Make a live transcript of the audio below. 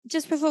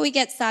just before we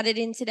get started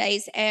in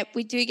today's app,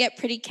 we do get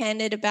pretty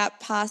candid about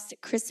past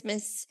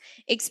Christmas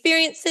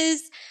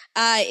experiences,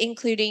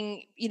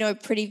 including,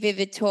 pretty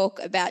vivid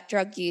talk about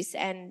drug use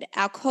and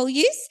alcohol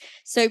use.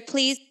 So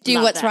please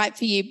do what's right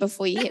for you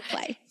before you hit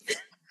play.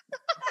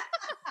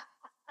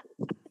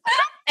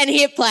 And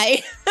hit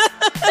play.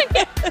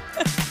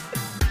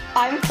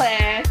 I'm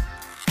Claire.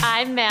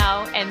 I'm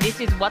Mel, and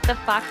this is What the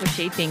Fuck Was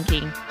She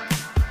Thinking?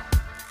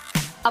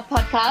 A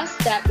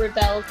podcast that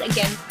rebels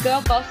against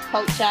girl boss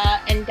culture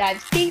and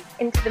dives deep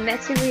into the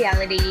messy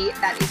reality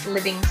that is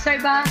living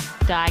sober,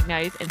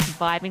 diagnosed and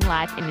surviving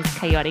life in this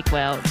chaotic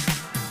world.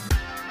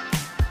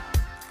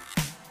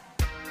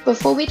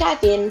 Before we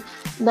dive in,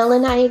 Mel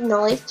and I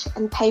acknowledge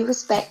and pay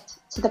respect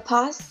to the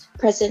past,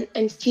 present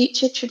and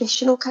future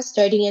traditional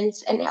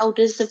custodians and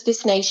elders of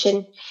this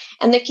nation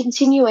and the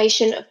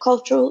continuation of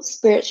cultural,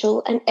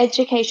 spiritual and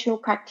educational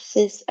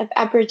practices of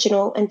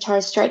Aboriginal and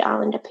Torres Strait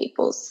Islander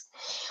peoples.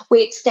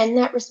 We extend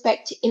that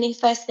respect to any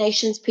First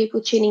Nations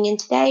people tuning in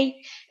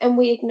today, and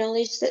we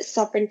acknowledge that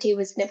sovereignty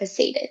was never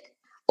ceded,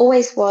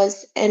 always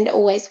was and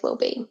always will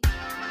be.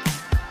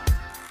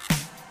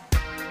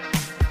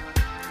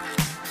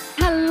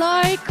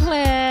 Hello,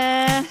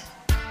 Claire.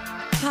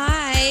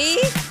 Hi.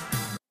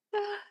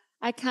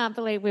 I can't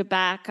believe we're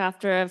back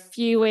after a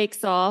few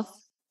weeks off.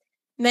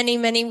 Many,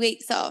 many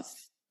weeks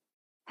off.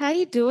 How are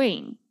you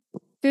doing?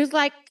 Feels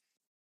like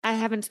I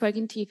haven't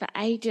spoken to you for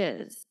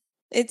ages.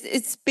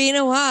 It's been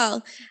a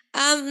while.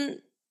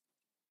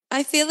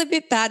 I feel a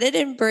bit battered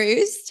and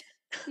bruised.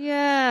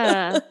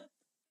 Yeah.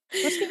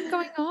 What's been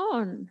going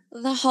on?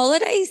 The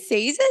holiday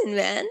season,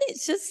 man. It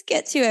just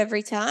gets you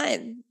every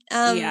time.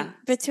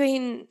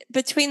 Between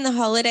the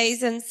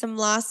holidays and some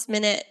last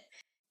minute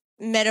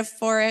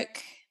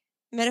metaphorical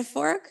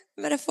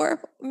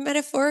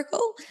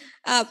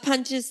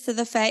punches to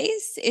the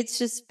face. It's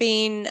just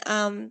been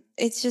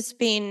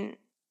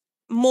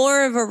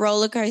more of a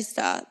roller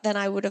coaster than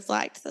I would have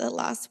liked the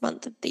last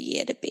month of the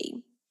year to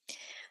be.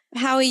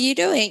 How are you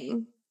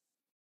doing?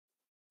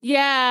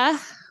 Yeah.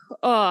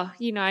 Oh,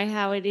 you know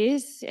how it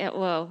is.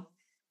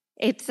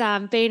 It's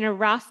been a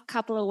rough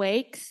couple of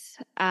weeks.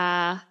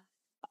 For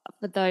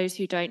those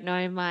who don't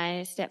know,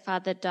 my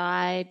stepfather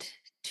died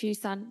I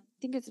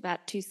think it's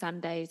about 2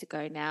 Sundays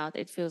ago now.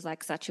 It feels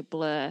like such a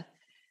blur.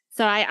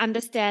 So I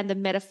understand the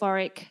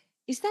metaphoric.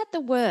 Is that the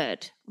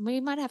word?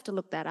 We might have to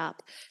look that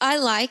up. I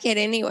like it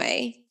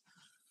anyway.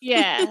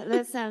 Yeah,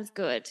 that sounds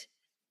good.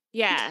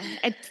 Yeah,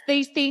 it's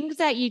these things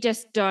that you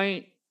just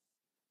don't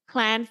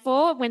plan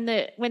for when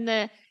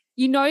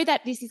you know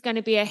that this is going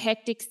to be a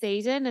hectic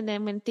season, and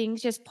then when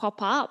things just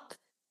pop up,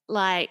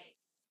 like,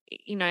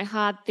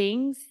 hard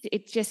things,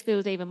 it just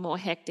feels even more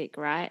hectic,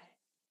 right?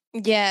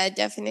 Yeah,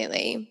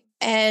 definitely.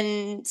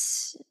 And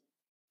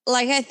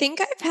I think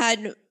I've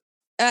had,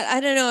 I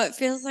don't know, it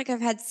feels like I've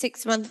had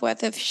 6 months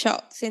worth of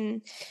shocks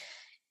in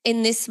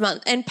this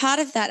month. And part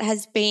of that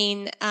has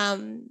been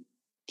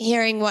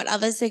hearing what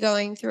others are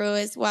going through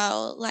as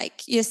well,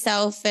 like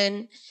yourself,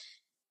 and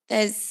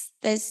there's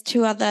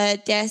 2 other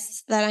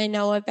deaths that I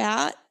know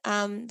about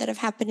that have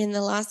happened in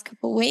the last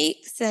couple of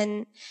weeks,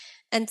 and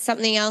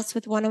something else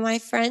with one of my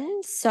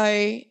friends.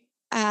 So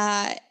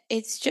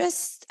it's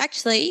just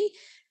actually,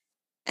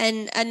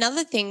 and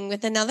another thing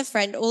with another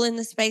friend, all in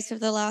the space of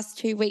the last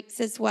 2 weeks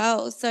as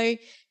well. So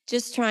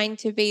just trying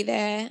to be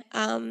there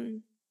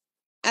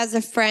as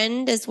a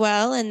friend as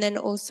well, and then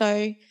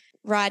also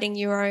riding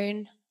your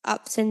own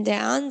ups and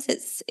downs.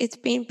 It's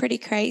been pretty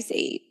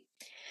crazy.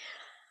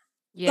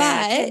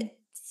 Yeah.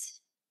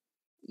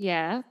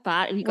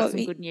 But have you got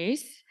some good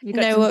news?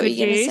 What were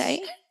you going to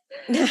say?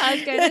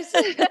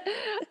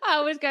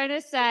 I was going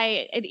to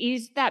say it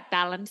is that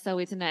balance though,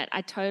 isn't it?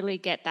 I totally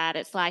get that.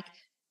 It's like,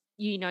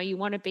 you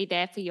want to be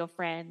there for your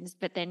friends,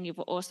 but then you're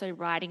also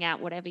riding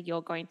out whatever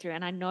you're going through.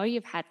 And I know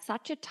you've had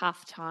such a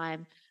tough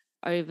time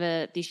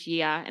over this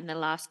year and the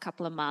last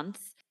couple of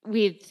months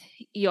with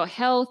your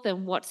health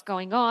and what's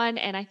going on.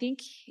 And I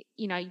think,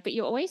 but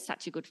you're always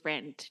such a good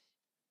friend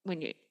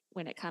when it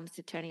comes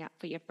to turning up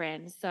for your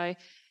friends. So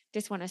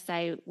just want to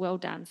say well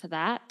done for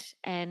that.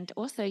 And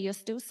also you're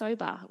still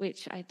sober,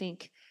 which I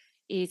think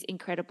is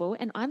incredible.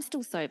 And I'm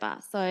still sober.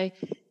 So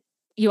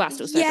you are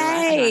still sober, right?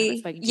 I know I haven't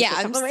spoken to you for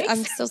a couple of weeks.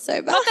 I'm still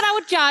sober. Not that I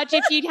would judge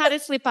if you'd had a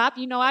slip up.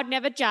 I'd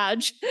never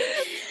judge.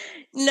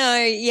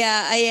 No,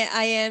 yeah,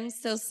 I am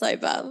still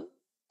sober.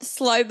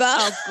 Slober.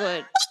 Oh,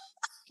 good.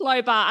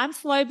 Slober. I'm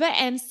slober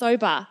and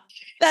sober.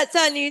 That's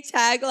our new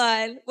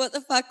tagline. What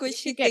the fuck was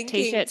she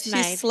thinking? T-shirts She's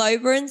made.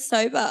 slober and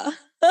sober.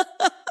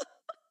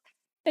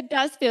 It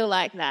does feel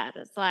like that.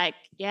 It's like,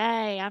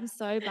 yay, I'm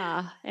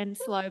sober and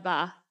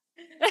slober.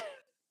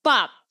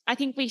 But I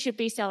think we should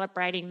be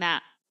celebrating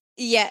that.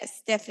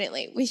 Yes,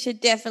 definitely. We should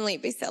definitely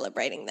be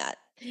celebrating that.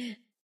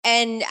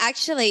 And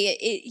actually,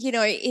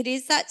 it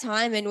is that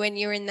time, and when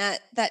you're in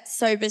that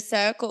sober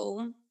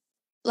circle,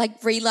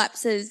 like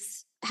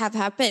relapses have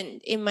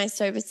happened in my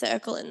sober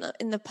circle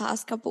in the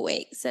past couple of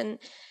weeks, and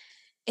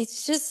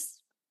it's just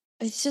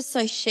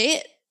so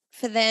shit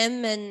for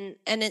them, and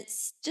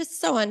it's just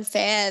so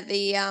unfair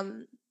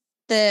the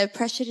the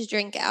pressure to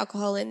drink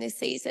alcohol in this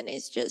season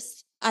is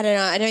just, I don't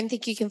know. I don't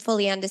think you can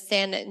fully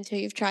understand it until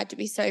you've tried to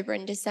be sober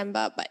in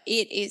December, but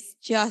it is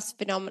just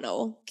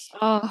phenomenal.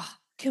 Oh,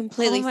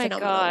 Completely oh my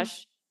phenomenal.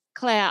 gosh.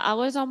 Claire, I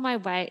was on my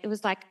way. It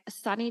was like a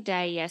sunny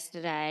day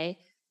yesterday,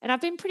 and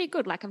I've been pretty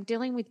good. Like, I'm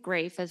dealing with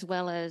grief as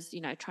well as,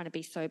 trying to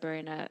be sober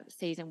in a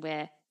season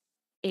where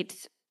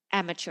it's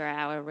amateur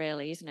hour,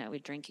 really, isn't it,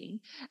 with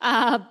drinking?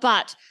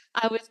 But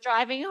I was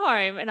driving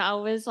home and I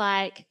was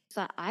like,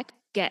 so I could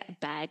get a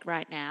bag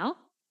right now.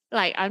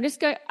 Like,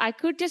 I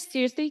could just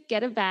seriously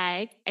get a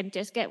bag and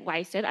just get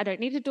wasted. I don't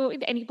need to do it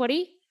with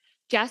anybody.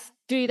 Just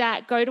do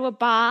that. Go to a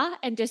bar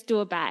and just do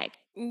a bag.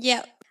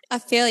 Yep. I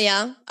feel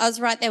ya. I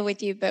was right there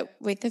with you, but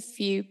with a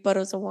few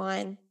bottles of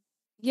wine.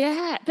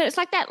 Yeah. But it's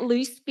like that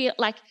loose feel,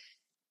 like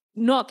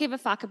not give a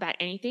fuck about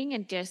anything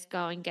and just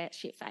go and get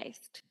shit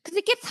faced. Because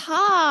it gets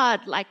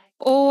hard, like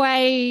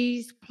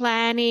always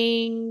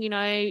planning,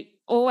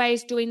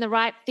 always doing the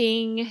right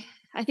thing.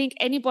 I think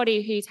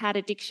anybody who's had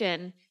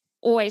addiction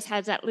always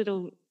has that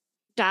little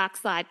dark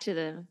side to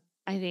them,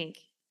 I think,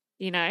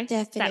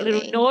 Definitely. that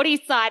little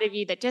naughty side of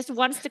you that just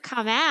wants to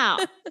come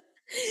out.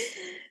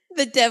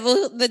 the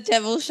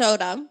devil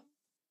shoulder.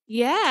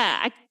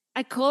 Yeah,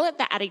 I call it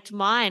the addict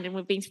mind, and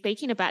we've been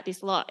speaking about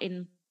this a lot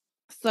in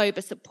sober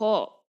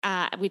support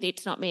with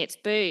It's Not Me, It's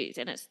Booze,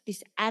 and it's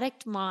this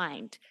addict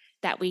mind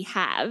that we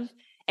have,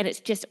 and it's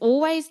just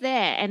always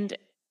there. And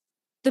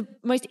the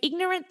most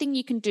ignorant thing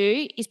you can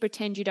do is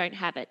pretend you don't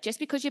have it. Just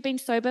because you've been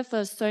sober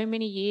for so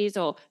many years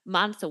or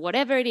months or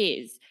whatever it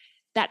is,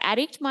 that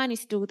addict mind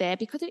is still there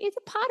because it is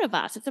a part of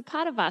us. It's a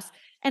part of us.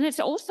 And it's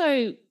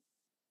also,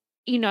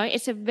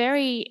 it's a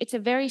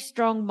very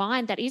strong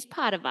mind that is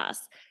part of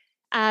us.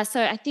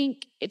 So I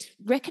think it's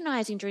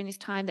recognizing during this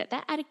time that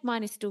addict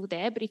mind is still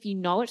there, but if you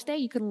know it's there,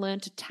 you can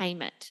learn to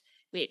tame it,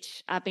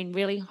 which I've been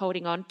really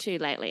holding on to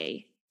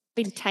lately.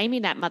 Been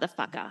taming that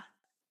motherfucker.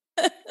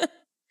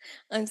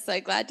 I'm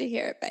so glad to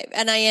hear it, babe.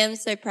 And I am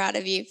so proud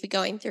of you for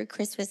going through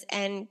Christmas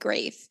and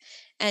grief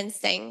and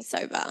staying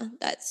sober.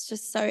 That's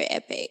just so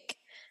epic.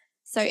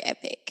 So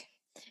epic.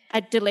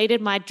 I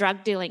deleted my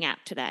drug dealing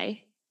app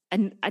today.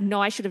 And I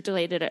know I should have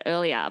deleted it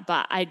earlier,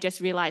 but I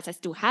just realized I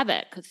still have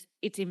it because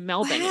it's in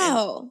Melbourne.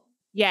 Wow.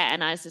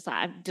 And I was just like,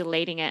 I'm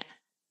deleting it.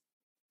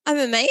 I'm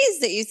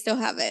amazed that you still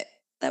have it.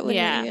 That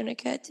wouldn't even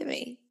occur to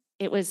me.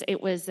 It was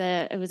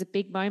a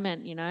big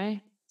moment,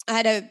 I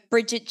had a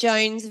Bridget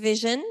Jones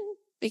vision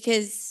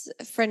because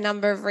for a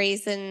number of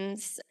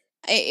reasons,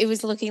 it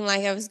was looking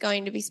like I was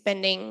going to be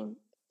spending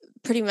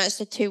pretty much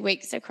the 2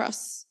 weeks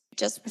across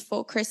just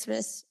before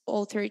Christmas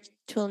all through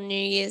till New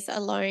Year's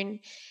alone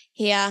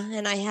here.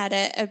 And I had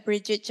a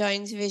Bridget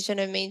Jones vision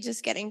of me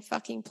just getting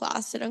fucking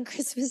plastered on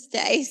Christmas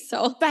Day.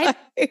 So babe,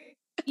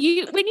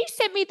 when you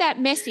sent me that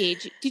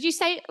message, did you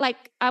say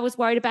like I was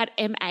worried about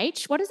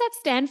MH? What does that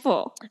stand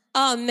for?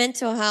 Oh,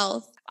 mental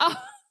health. Oh.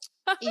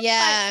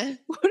 Yeah.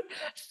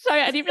 So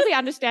I didn't really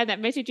understand that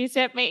message you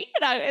sent me.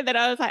 And then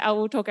I was like, oh,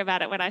 we'll talk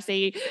about it when I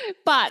see you.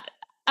 But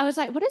I was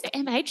like, what does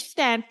MH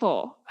stand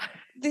for?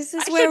 This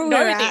is where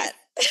we're at.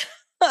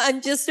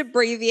 I'm just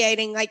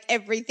abbreviating like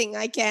everything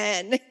I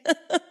can.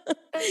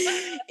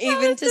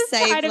 Even to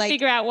save trying to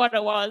figure out what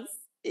it was.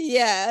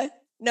 Yeah.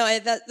 No,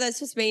 that's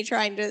just me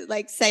trying to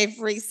like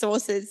save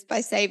resources by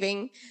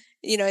saving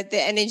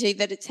the energy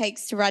that it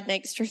takes to write an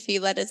extra few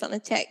letters on a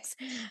text.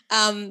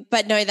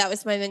 But no, that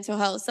was my mental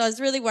health. So I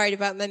was really worried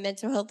about my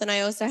mental health. And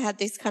I also had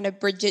this kind of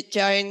Bridget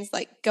Jones,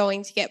 like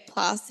going to get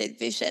plastered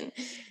vision.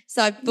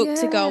 So I booked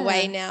to go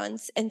away now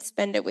and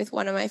spend it with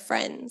one of my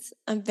friends.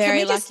 I'm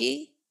very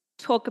lucky.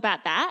 Talk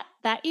about that.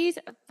 That is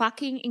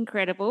fucking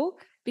incredible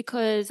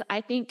because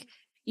I think,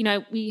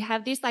 we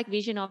have this like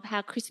vision of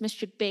how Christmas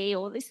should be,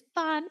 all this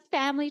fun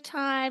family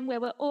time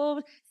where we're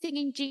all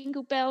singing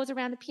jingle bells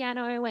around the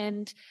piano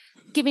and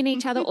giving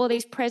each other all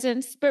these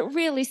presents. But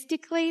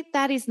realistically,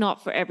 that is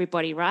not for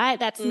everybody, right?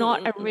 That's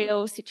not a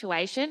real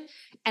situation.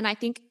 And I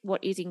think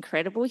what is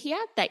incredible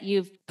here that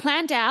you've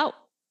planned out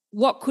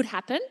what could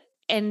happen.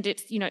 And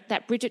it's,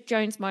 that Bridget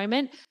Jones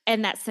moment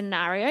and that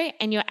scenario,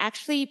 and you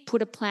actually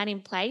put a plan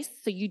in place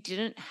so you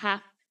didn't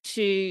have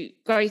to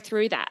go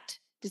through that.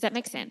 Does that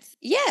make sense?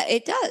 Yeah,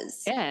 it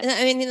does. Yeah.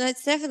 I mean,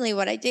 that's definitely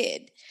what I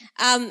did.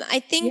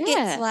 I think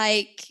it's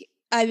like,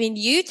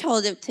 you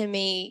told it to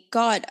me,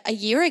 God, a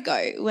year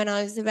ago when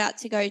I was about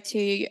to go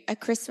to a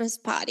Christmas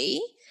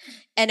party,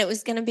 and it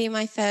was going to be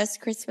my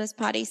first Christmas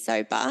party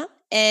sober.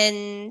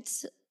 And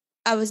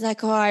I was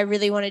like, oh, I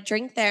really want to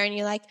drink there. And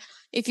you're like,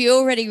 if you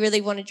already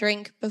really want to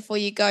drink before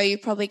you go, you're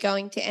probably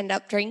going to end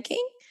up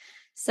drinking.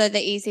 So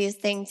the easiest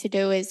thing to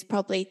do is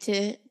probably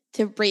to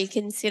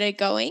reconsider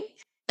going.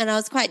 And I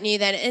was quite new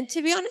then. And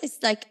to be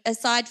honest, like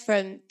aside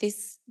from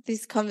this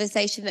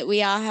conversation that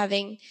we are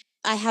having,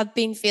 I have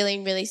been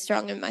feeling really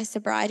strong in my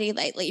sobriety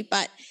lately,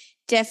 but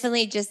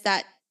definitely just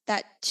that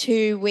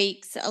 2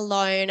 weeks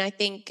alone, I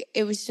think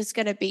it was just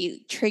going to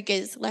be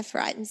triggers left,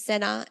 right and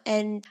center.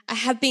 And I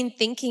have been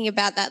thinking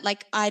about that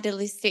like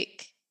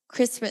idealistic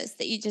Christmas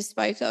that you just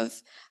spoke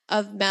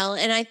of Mel.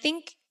 And I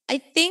think I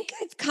think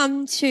I've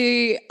come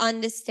to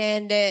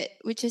understand it,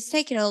 which has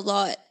taken a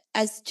lot,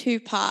 as two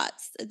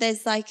parts.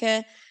 There's like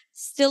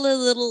still a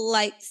little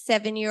like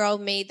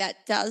 7-year-old me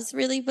that does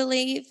really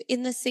believe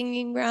in the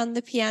singing around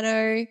the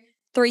piano,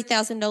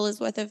 $3,000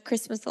 worth of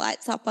Christmas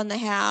lights up on the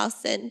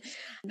house, and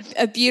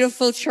a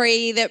beautiful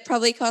tree that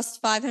probably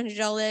cost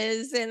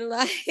 $500, and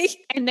like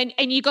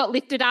And you got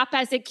lifted up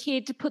as a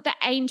kid to put the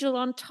angel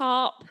on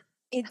top.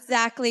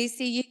 exactly.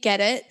 See, you get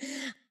it.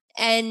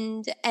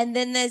 And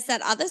then there's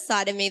that other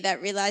side of me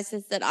that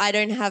realizes that I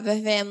don't have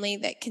a family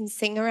that can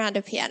sing around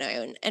a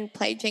piano and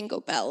play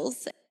jingle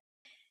bells.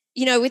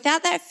 You know,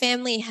 without that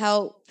family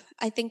help,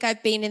 I think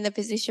I've been in the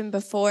position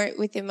before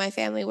within my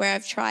family where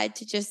I've tried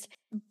to just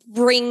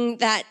bring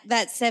that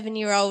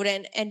 7-year-old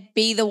and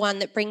be the one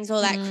that brings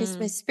all that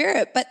Christmas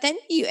spirit. But then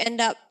you end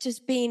up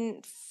just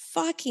being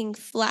fucking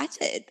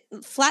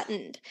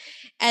flattened.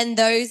 And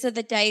those are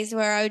the days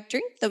where I would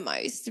drink the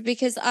most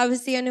because I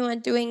was the only one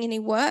doing any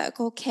work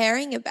or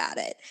caring about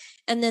it.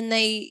 And then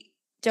they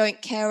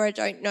don't care or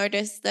don't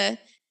notice the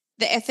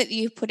effort that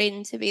you put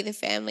in to be the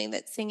family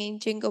that's singing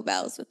jingle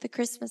bells with the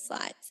Christmas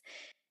lights.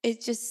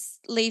 It just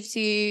leaves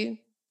you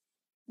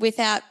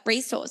without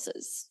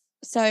resources.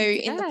 So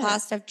in the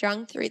past, I've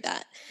drunk through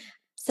that.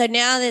 So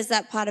now there's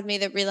that part of me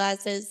that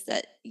realizes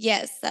that,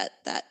 yes,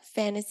 that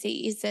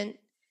fantasy isn't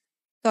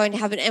going to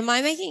happen. Am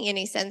I making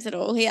any sense at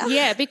all here?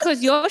 Yeah,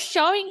 because you're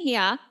showing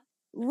here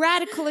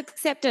radical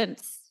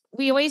acceptance.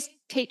 We always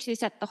teach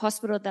this at the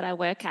hospital that I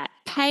work at.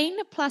 Pain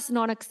plus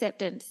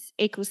non-acceptance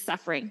equals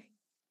suffering.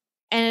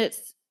 And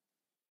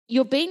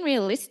you're being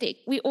realistic.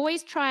 We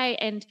always try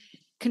and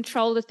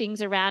control the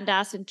things around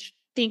us and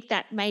think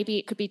that maybe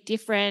it could be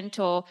different,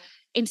 or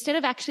instead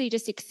of actually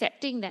just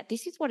accepting that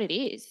this is what it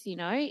is, you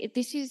know,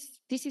 this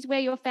is where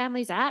your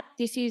family's at,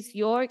 this is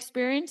your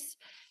experience,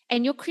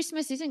 and your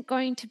Christmas isn't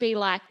going to be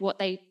like what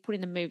they put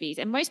in the movies.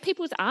 And most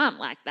people's aren't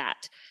like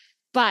that.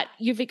 But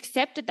you've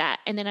accepted that,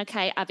 and then,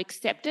 okay, I've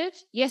accepted.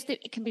 Yes,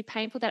 it can be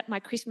painful that my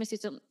Christmas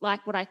isn't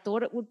like what I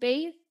thought it would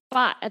be,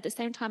 but at the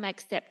same time, I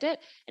accept it.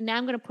 And now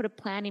I'm going to put a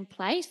plan in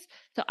place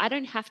so I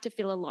don't have to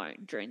feel alone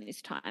during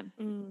this time.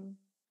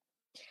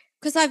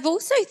 Because I've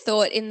also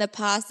thought in the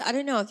past, I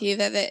don't know if you've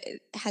ever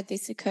had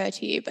this occur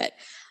to you, but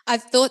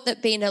I've thought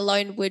that being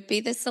alone would be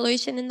the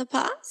solution in the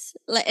past,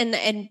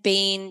 and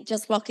being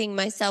just locking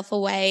myself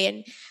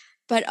away.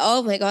 But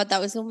oh my God, that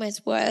was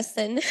almost worse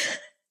than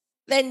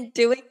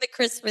doing the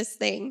Christmas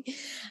thing.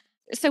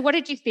 So what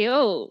did you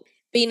feel?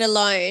 Being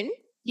alone.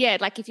 Yeah,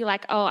 like if you're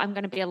like, oh, I'm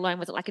going to be alone,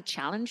 was it like a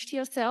challenge to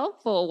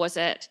yourself, or was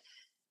it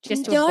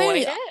just to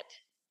avoid it?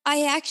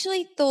 I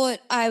actually thought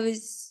I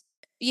was,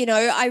 you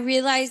know, I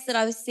realized that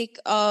I was sick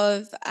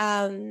of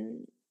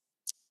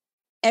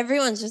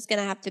everyone's just going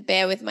to have to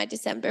bear with my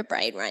December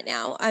brain right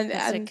now. I'm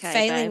okay,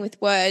 failing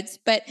with words,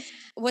 but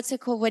what's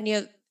it called when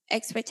your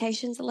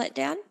expectations are let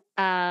down?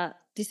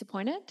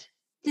 Disappointed?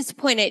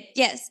 Disappointed,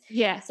 yes.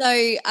 Yeah. So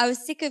I was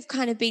sick of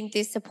kind of being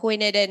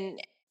disappointed,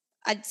 and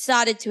I'd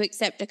started to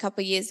accept a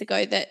couple of years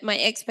ago that my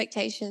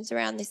expectations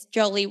around this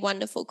jolly,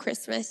 wonderful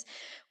Christmas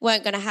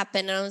weren't going to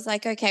happen. And I was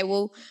like, okay,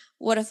 well,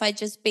 what if I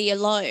just be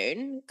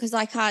alone? Because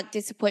I can't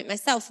disappoint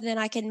myself. And then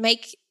I can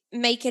make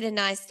it a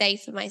nice day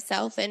for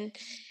myself and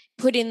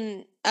put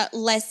in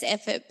less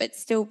effort, but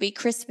still be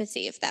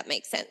Christmassy, if that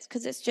makes sense,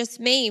 because it's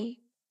just me.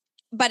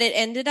 But it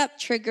ended up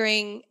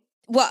triggering...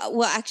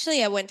 Well,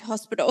 actually, I went to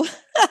hospital.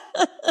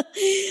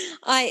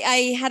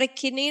 I had a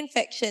kidney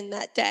infection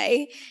that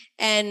day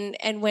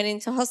and went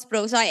into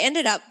hospital. So I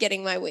ended up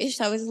getting my wish.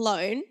 I was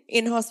alone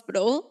in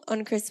hospital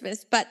on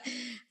Christmas, but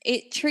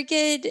it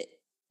triggered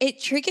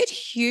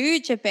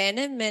huge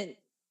abandonment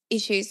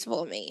issues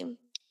for me.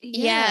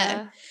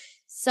 Yeah.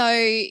 So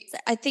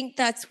I think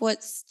that's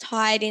what's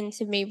tied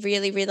into me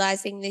really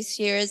realizing this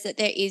year is that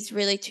there is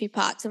really two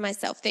parts of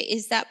myself. There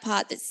is that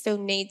part that still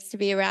needs to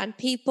be around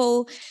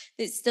people,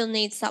 that still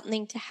needs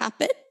something to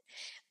happen.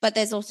 But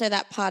there's also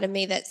that part of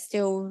me that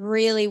still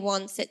really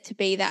wants it to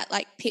be that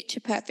like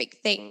picture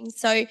perfect thing.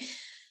 So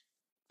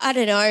I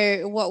don't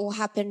know what will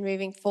happen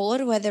moving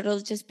forward, whether it'll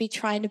just be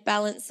trying to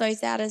balance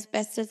those out as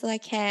best as I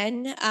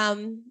can.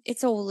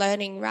 It's all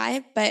learning,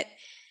 right? But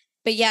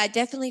yeah, I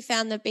definitely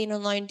found that being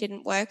alone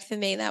didn't work for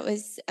me. That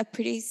was a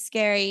pretty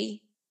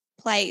scary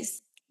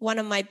place, one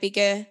of my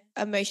bigger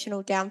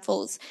emotional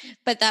downfalls.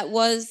 But that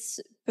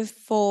was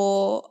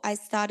before I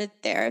started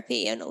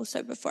therapy and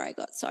also before I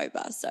got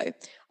sober. So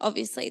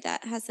obviously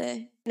that has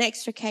an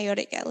extra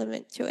chaotic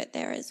element to it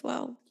there as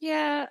well.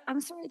 Yeah,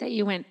 I'm sorry that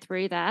you went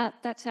through that.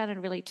 That sounded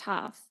really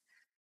tough.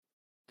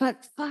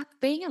 But fuck,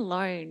 being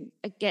alone,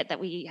 I get that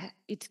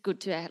it's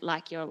good to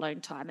like your alone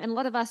time. And a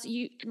lot of us,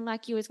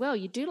 like you as well,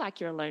 you do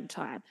like your alone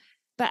time.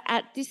 But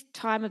at this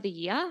time of the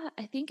year,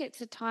 I think it's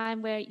a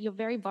time where you're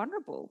very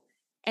vulnerable.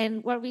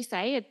 And what we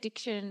say,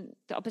 addiction,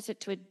 the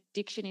opposite to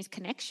addiction is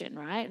connection,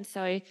 right? And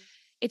so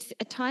it's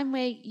a time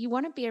where you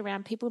want to be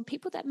around people and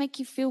people that make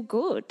you feel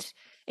good.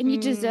 And you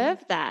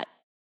deserve that.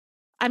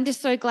 I'm just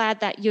so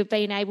glad that you've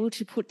been able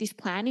to put this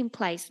plan in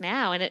place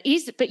now. And it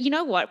is, but you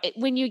know what?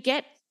 When you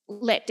get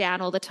let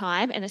down all the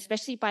time, and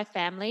especially by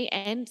family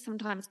and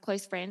sometimes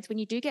close friends, when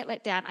you do get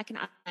let down, I can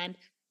understand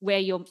where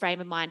your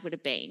frame of mind would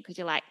have been, because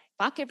you're like,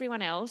 fuck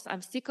everyone else.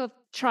 I'm sick of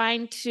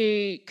trying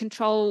to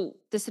control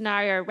the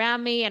scenario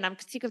around me, and I'm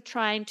sick of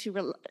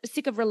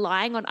sick of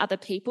relying on other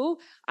people.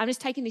 I'm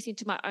just taking this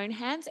into my own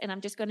hands, and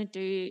I'm just going to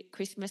do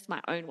Christmas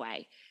my own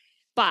way.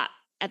 But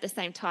at the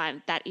same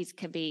time,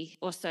 can be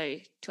also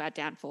to our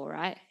downfall,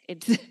 right?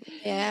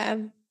 Yeah.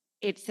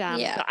 So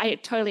I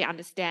totally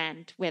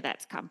understand where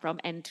that's come from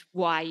and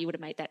why you would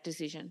have made that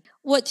decision.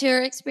 What's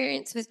your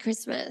experience with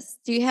Christmas?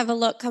 Do you have a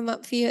lot come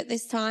up for you at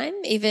this time,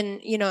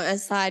 even,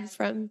 aside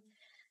from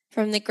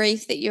the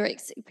grief that you're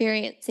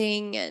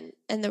experiencing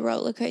and the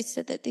roller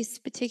coaster that this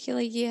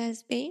particular year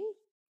has been?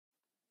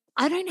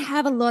 I don't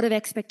have a lot of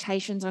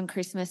expectations on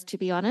Christmas, to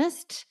be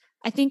honest.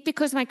 I think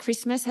because my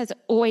Christmas has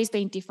always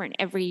been different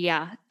every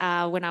year.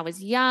 When I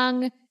was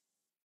young,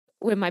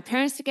 when my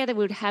parents together,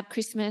 we would have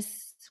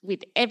Christmas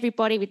with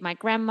everybody, with my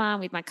grandma,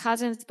 with my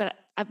cousins. But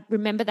I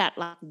remember that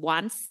like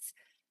once.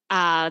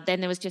 Then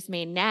there was just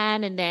me and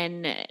Nan, and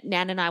then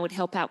Nan and I would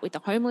help out with the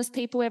homeless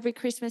people every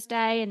Christmas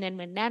Day. And then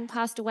when Nan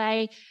passed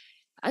away,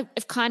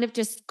 I've kind of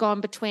just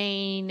gone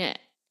between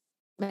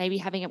maybe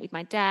having it with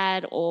my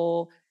dad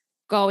or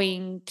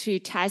going to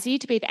Tassie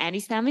to be with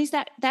Andy's family.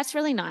 That's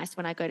really nice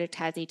when I go to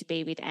Tassie to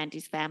be with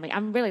Andy's family.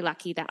 I'm really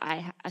lucky that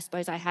I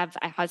suppose I have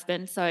a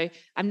husband, so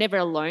I'm never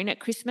alone at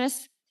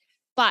Christmas.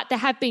 But there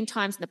have been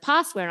times in the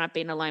past where I've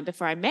been alone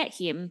before I met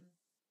him,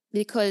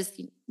 because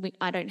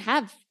I don't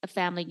have a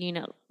family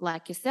unit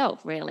like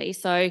yourself, really.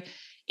 So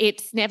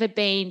it's never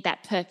been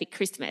that perfect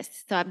Christmas.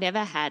 So I've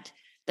never had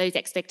those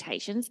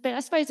expectations. But I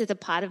suppose there's a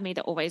part of me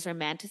that always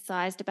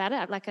romanticized about it.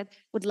 I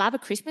would love a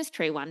Christmas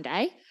tree one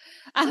day.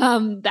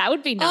 That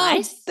would be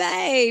nice. Oh,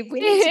 babe, we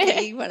need to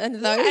get you one of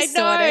those. I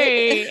know.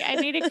 I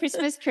need a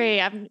Christmas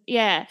tree.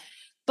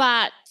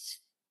 But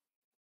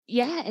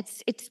yeah,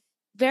 it's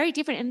very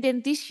different. And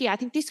then this year, I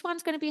think this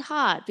one's going to be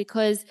hard,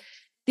 because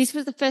this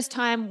was the first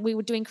time we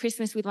were doing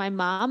Christmas with my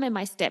mum and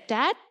my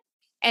stepdad.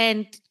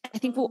 And I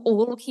think we're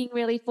all looking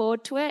really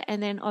forward to it.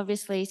 And then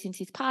obviously since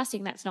his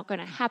passing, that's not going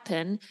to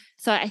happen.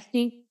 So I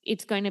think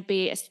it's going to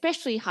be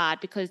especially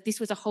hard, because this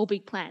was a whole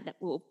big plan that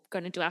we were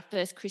going to do our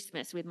first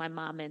Christmas with my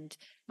mum and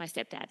my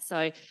stepdad.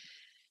 So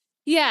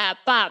yeah,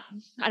 but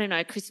I don't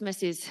know,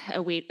 Christmas it's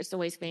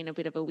always been a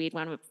bit of a weird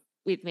one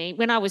with me.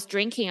 When I was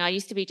drinking, I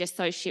used to be just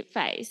so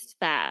shit-faced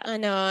that... I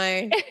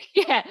know.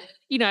 Yeah.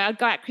 I'd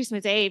go out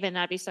Christmas Eve and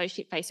I'd be so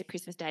shit-faced at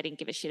Christmas Day, I didn't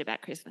give a shit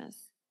about Christmas.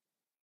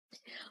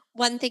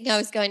 One thing I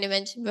was going to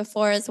mention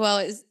before as well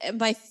is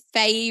my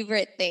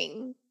favorite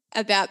thing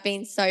about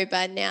being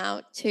sober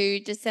now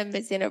 2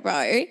 Decembers in a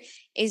row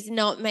is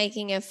not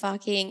making a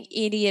fucking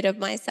idiot of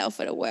myself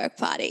at a work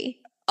party.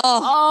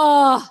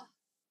 Oh.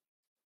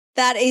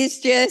 That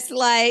is just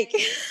like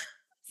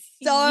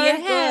so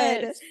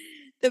good.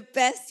 The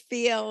best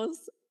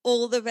feels,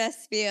 all the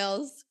best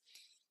feels.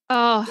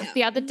 Oh, yeah.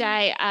 The other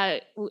day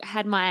I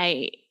had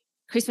my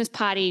Christmas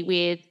party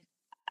with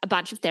a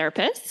bunch of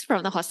therapists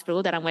from the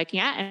hospital that I'm working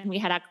at, and we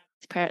had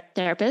our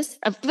therapist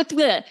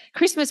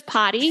Christmas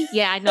party.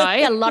 Yeah, I know,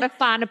 a lot of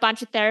fun, a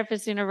bunch of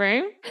therapists in a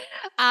room.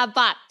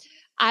 But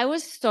I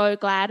was so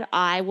glad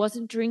I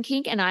wasn't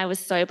drinking and I was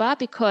sober,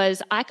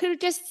 because I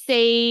could just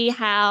see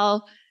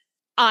how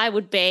I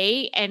would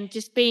be, and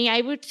just being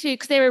able to,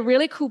 because they're a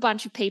really cool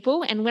bunch of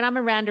people. And when I'm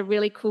around a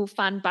really cool,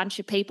 fun bunch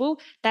of people,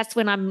 that's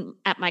when I'm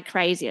at my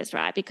craziest,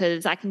 right?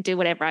 Because I can do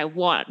whatever I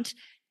want.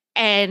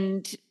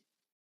 And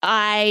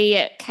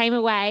I came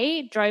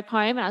away, drove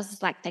home, and I was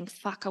just like, thank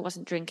fuck I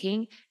wasn't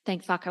drinking.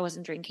 Thank fuck I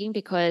wasn't drinking,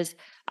 because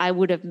I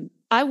would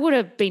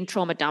have been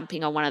trauma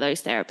dumping on one of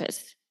those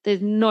therapists.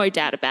 There's no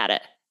doubt about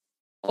it.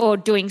 Or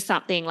doing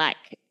something like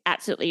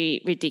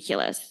absolutely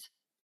ridiculous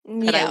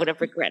that I would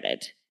have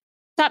regretted.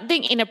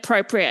 Something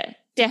inappropriate.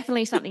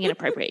 Definitely something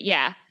inappropriate.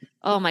 Yeah.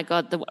 Oh my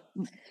God. The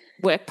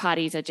work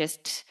parties are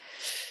just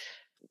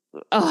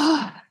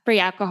free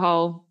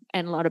alcohol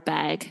and a lot of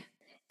bag.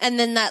 And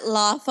then that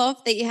laugh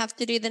off that you have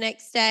to do the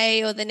next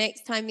day or the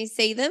next time you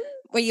see them,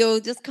 where you'll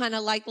just kind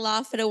of like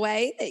laugh it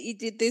away that you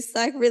did this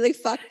like really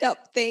fucked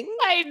up thing.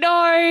 I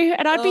know.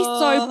 And I'd be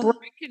so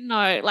broken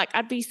though. Like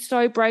I'd be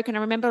so broken.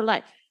 I remember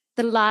like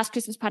the last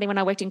Christmas party when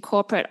I worked in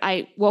corporate,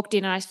 I walked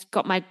in and I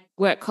got my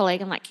work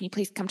colleague. I'm like, can you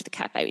please come to the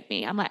cafe with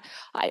me? I'm like,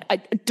 I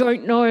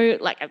don't know.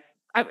 Like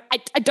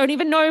I don't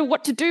even know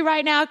what to do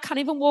right now. I can't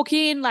even walk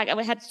in. Like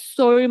I had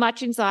so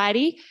much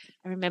anxiety.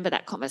 I remember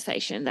that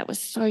conversation. That was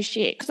so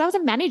shit, because I was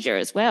a manager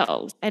as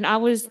well, and I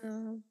was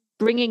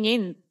bringing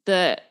in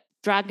the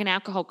drug and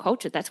alcohol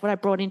culture. That's what I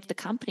brought into the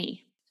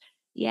company.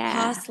 Yeah.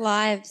 Past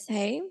lives,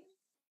 hey?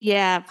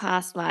 Yeah,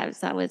 past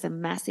lives. That was a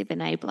massive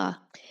enabler.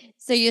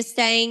 So you're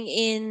staying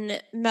in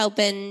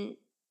Melbourne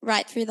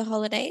right through the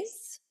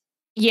holidays?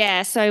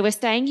 Yeah, so we're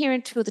staying here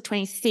until the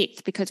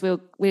 26th, because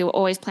we were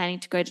always planning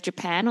to go to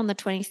Japan on the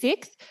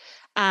 26th.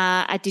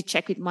 I did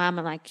check with Mum.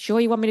 I'm like,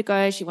 sure you want me to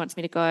go? She wants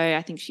me to go.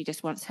 I think she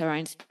just wants her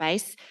own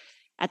space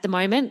at the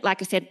moment.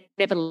 Like I said,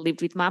 never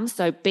lived with Mum,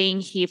 so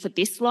being here for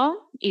this long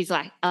is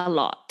like a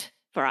lot.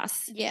 for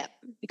us. Yeah.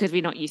 Because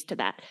we're not used to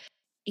that.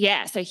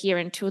 Yeah, so here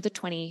until the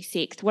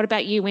 26th. What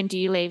about you? When do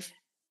you leave?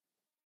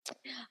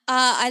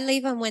 I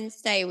leave on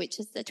Wednesday, which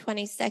is the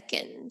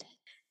 22nd.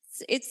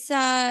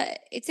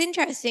 It's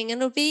interesting.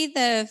 It'll be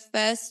the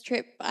first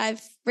trip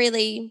I've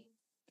really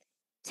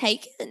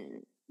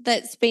taken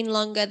that's been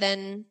longer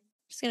than. I'm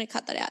just going to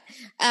cut that out.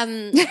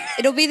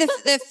 It'll be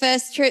the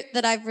first trip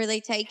that I've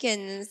really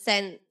taken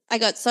since I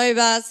got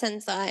sober,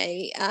 since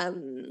I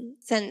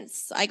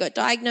got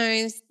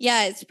diagnosed.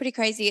 Yeah, it's pretty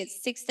crazy.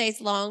 It's 6 days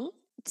long.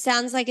 It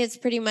sounds like it's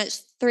pretty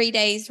much 3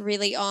 days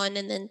really on,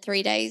 and then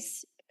 3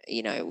 days,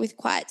 with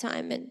quiet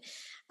time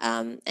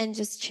and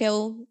just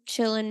chill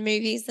and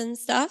movies and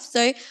stuff.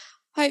 So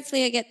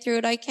hopefully I get through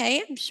it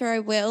okay. I'm sure I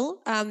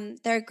will.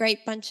 They're a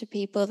great bunch of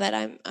people that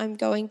I'm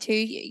going to.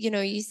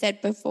 You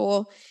said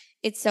before,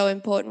 it's so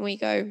important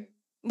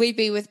we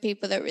be with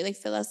people that really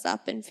fill us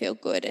up and feel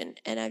good,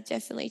 and I've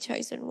definitely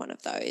chosen one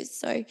of those.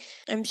 So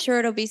I'm sure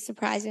it'll be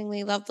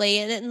surprisingly lovely.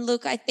 And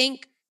look, I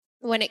think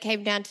when it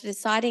came down to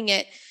deciding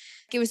it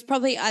was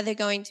probably either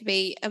going to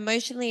be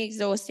emotionally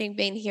exhausting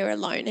being here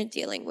alone and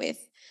dealing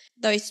with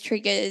those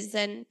triggers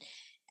and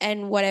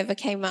whatever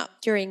came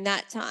up during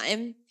that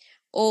time,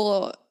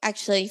 or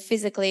actually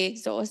physically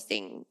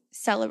exhausting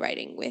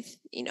celebrating with,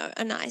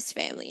 a nice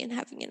family and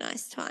having a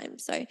nice time.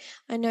 So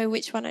I know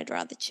which one I'd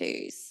rather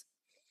choose.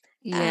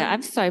 Yeah,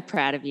 I'm so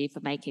proud of you for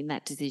making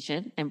that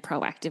decision and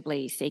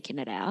proactively seeking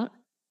it out.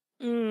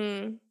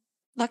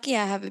 Lucky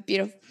I have a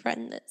beautiful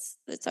friend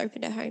that's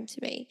opened her home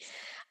to me.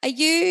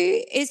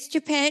 Is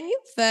Japan your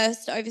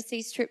first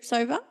overseas trip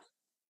sober?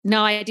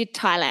 No, I did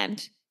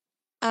Thailand.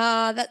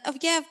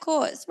 Yeah, of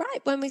course. Right,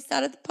 when we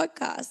started the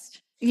podcast.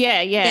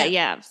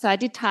 Yeah. So I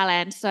did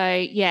Thailand. So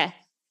yeah,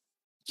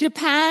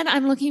 Japan,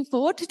 I'm looking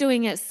forward to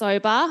doing it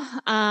sober.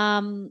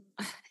 To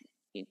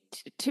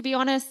be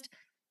honest,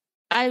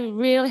 I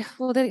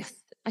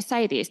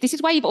say this. This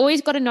is why you've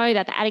always got to know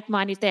that the addict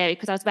mind is there,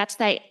 because I was about to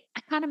say, I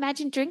can't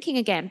imagine drinking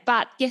again.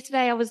 But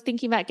yesterday I was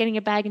thinking about getting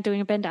a bag and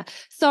doing a bender.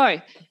 So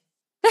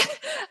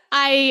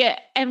I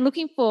am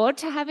looking forward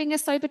to having a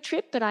sober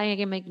trip, but I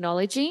am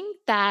acknowledging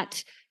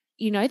that,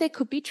 there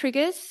could be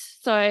triggers.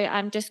 So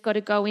I'm just got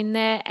to go in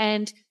there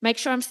and make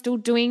sure I'm still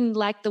doing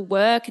like the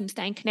work and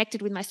staying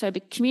connected with my sober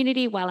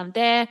community while I'm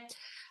there.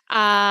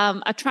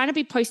 I'm trying to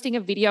be posting a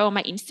video on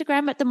my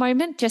Instagram at the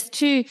moment just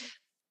to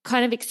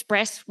kind of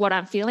express what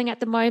I'm feeling at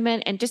the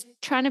moment, and just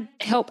trying to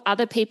help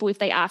other people if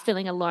they are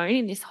feeling alone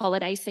in this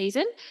holiday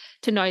season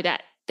to know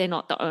that they're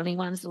not the only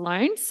ones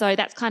alone. So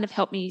that's kind of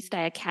helped me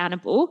stay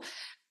accountable,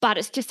 but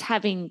it's just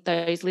having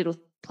those little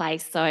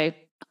plays so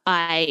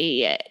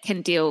I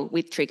can deal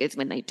with triggers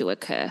when they do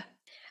occur.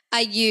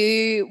 Were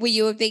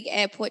you a big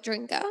airport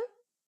drinker?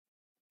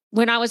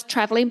 When I was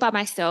traveling by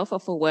myself or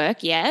for work,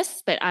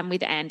 yes, but I'm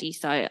with Andy,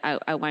 so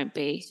I won't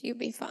be. So you'll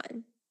be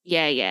fine.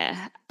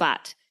 Yeah.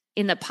 But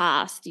in the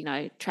past,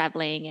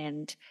 traveling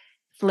and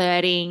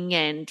flirting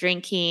and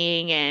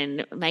drinking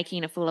and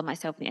making a fool of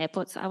myself in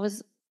airports,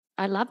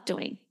 I love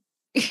doing.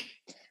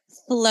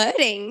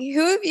 Flirting?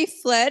 Who have you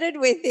flirted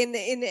with in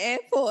the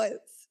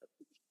airports?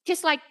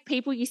 Just like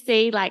people you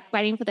see like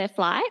waiting for their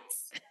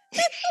flights.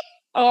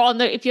 Or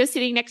if you're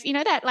sitting next,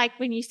 that like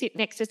when you sit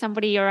next to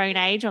somebody your own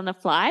age on the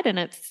flight, and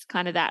it's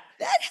kind of that.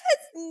 That has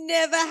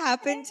never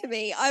happened to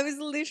me. I was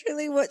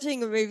literally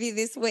watching a movie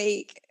this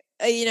week,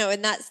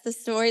 and that's the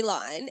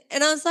storyline.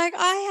 And I was like,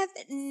 I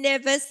have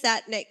never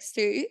sat next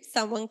to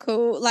someone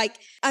cool. Like,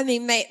 I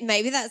mean,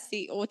 maybe that's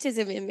the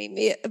autism in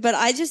me, but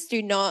I just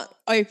do not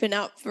open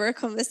up for a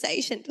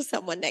conversation to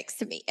someone next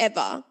to me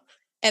ever.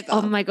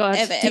 Oh my God.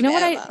 Ever, Do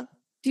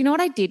you know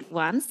what I did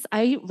once?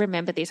 I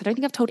remember this. I don't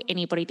think I've told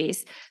anybody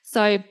this.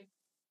 So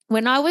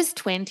when I was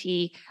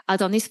 20, I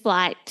was on this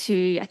flight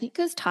to, I think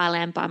it was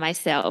Thailand by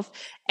myself.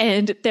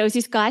 And there was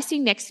this guy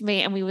sitting next to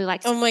me and we were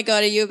like, oh my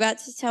God, are you about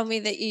to tell me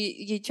that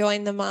you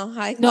joined the Mile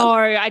High Club? No,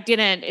 I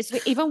didn't.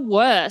 It's even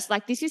worse.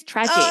 Like, this is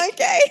tragic. Oh,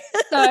 okay.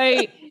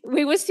 So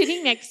we were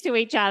sitting next to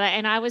each other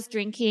and I was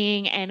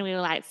drinking and we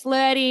were like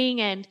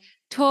flirting and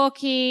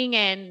talking,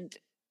 and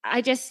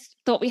I just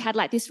thought we had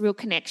like this real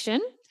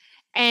connection.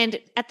 And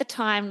at the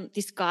time,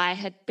 this guy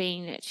had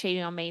been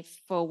cheating on me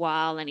for a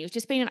while, and he was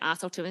just being an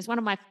arsehole to me. It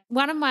was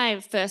one of my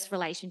first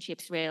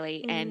relationships,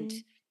 really, and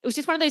it was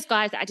just one of those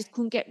guys that I just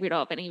couldn't get rid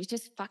of, and he was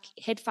just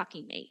head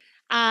fucking me.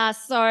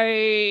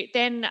 So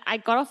then I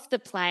got off the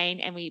plane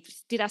and we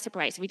did our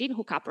separation. We didn't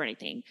hook up or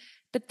anything,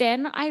 but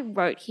then I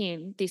wrote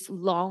him this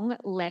long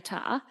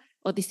letter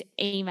or this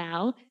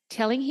email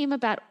telling him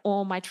about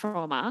all my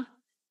trauma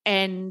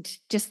and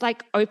just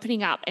like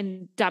opening up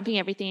and dumping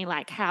everything,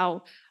 like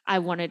how I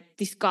wanted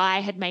this guy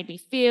had made me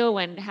feel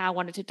and how I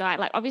wanted to die.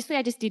 Like, obviously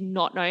I just did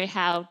not know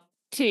how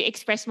to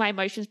express my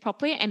emotions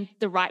properly and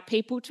the right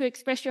people to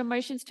express your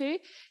emotions to.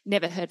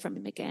 Never heard from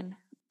him again.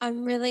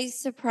 I'm really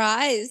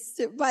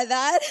surprised by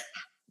that.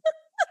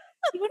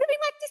 He would have been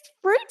like this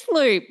Fruit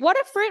Loop. What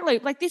a Fruit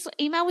Loop. Like, this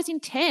email was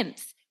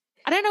intense.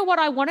 I don't know what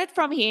I wanted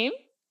from him.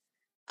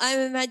 I'm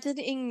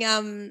imagining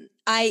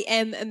I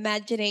am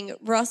imagining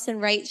Ross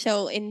and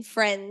Rachel in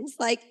Friends.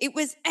 Like, it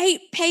was 8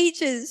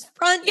 pages,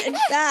 front and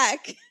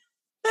back.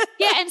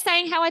 Yeah, and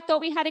saying how I thought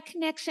we had a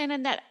connection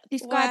and that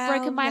this guy had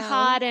broken my Mel.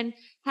 heart and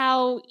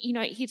how, you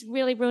know, he's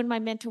really ruined my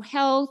mental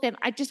health. And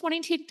I just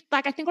wanted to,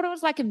 like, I think it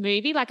was like a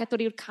movie. Like, I thought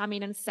he would come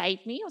in and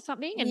save me or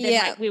something. And then,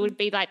 like, we would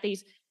be like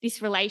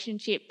this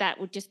relationship that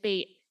would just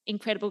be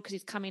incredible because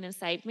he's come in and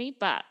saved me.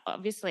 But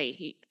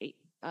obviously,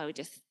 I was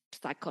just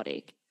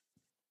psychotic.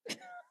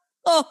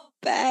 Oh,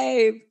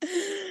 babe.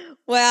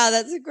 Wow,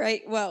 that's a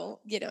great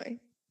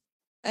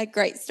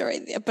story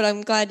there. But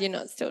I'm glad you're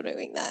not still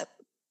doing that.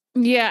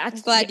 Yeah, I'm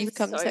glad you've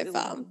come so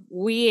far.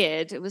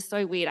 Weird. It was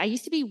so weird. I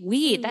used to be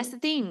weird. That's the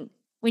thing.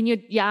 When you're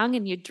young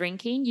and you're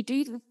drinking, you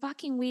do the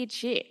fucking weird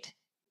shit.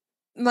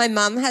 My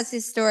mum has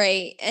this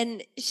story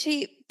and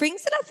she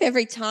brings it up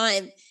every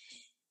time.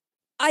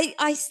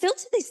 I still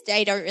to this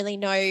day don't really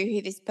know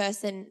who this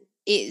person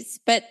is,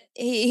 but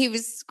he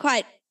was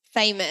quite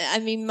famous. I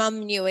mean,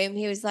 Mum knew him.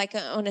 He was like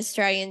on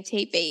Australian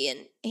TV and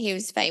he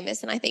was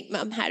famous, and I think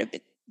Mum had a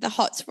bit the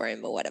hots for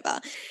him or whatever.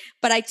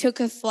 But I took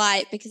a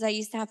flight because I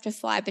used to have to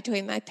fly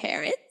between my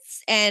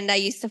parents, and I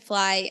used to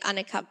fly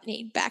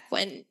unaccompanied back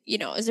when, you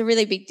know, it was a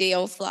really big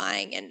deal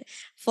flying, and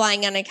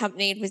flying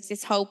unaccompanied was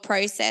this whole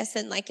process,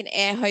 and like an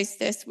air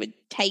hostess would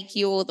take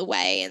you all the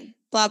way and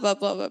blah, blah,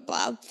 blah, blah,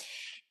 blah.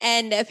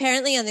 And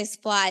apparently on this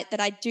flight that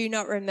I do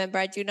not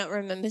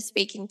remember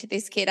speaking to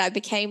this kid. I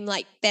became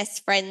like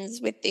best friends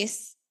with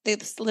this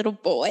little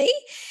boy.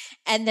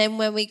 And then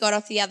when we got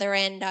off the other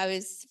end, I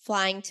was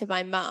flying to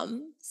my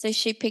mum. So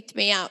she picked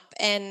me up,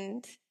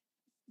 and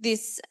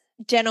this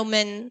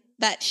gentleman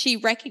that she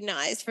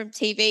recognized from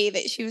TV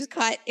that she was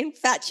quite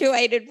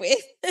infatuated with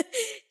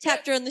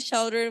tapped her on the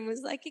shoulder and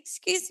was like,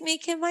 "Excuse me,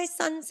 can my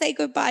son say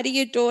goodbye to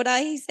your daughter?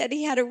 He said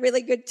he had a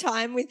really good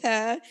time with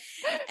her."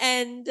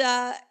 And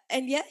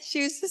yeah,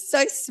 she was just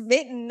so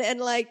smitten and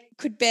like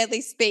could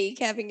barely speak,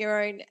 having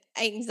her own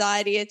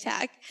anxiety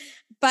attack.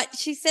 But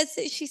she says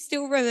that she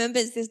still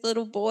remembers this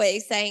little boy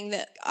saying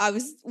that I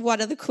was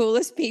one of the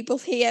coolest people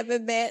he ever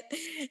met,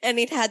 and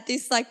he'd had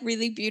this like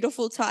really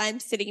beautiful time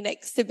sitting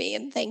next to me,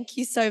 and thank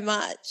you so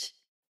much.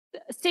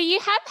 So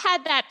you have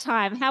had that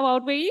time. How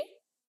old were you?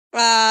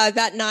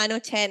 About 9 or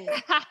 10.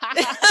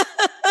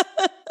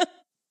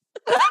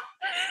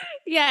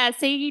 Yeah,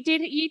 so you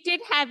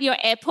did have your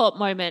airport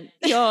moment,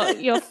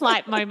 your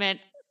flight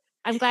moment.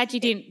 I'm glad you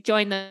didn't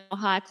join the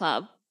high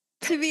club.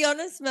 To be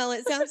honest, Mel,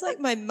 it sounds like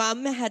my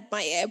mum had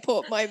my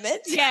airport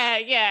moment.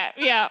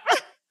 Yeah.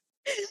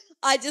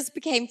 I just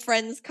became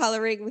friends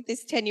colouring with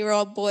this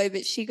 10-year-old boy,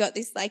 but she got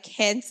this like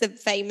handsome,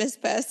 famous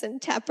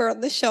person tap her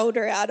on the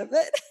shoulder out of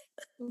it.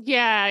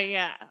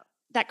 Yeah.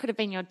 That could have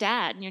been your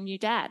dad, your new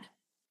dad.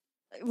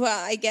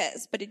 Well, I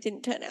guess, but it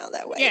didn't turn out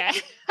that way. Yeah.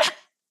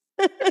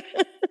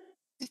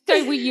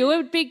 So were you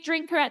a big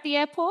drinker at the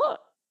airport?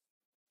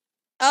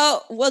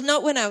 Oh, well,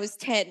 not when I was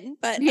 10,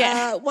 but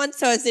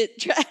once I was at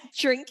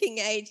drinking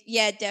age,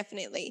 yeah,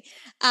 definitely.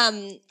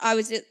 I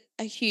was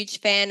a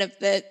huge fan of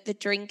the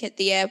drink at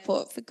the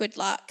airport for good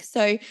luck.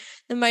 So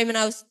the moment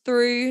I was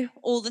through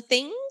all the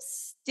things,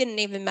 didn't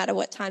even matter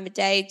what time of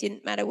day,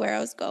 didn't matter where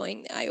I was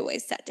going, I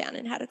always sat down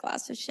and had a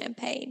glass of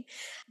champagne.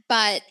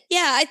 But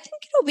yeah, I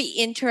think it'll be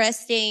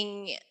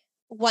interesting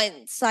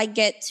once I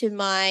get to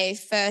my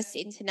first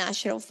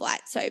international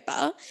flight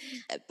sober.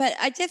 But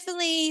I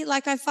definitely,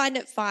 like, I find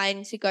it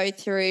fine to go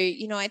through,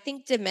 you know, I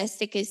think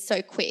domestic is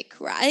so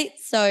quick, right?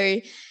 So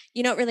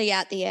you're not really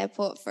at the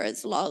airport for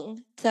as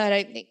long. So I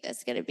don't think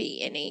there's going to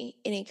be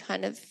any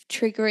kind of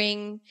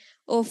triggering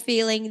or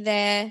feeling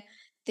there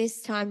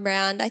this time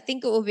round. I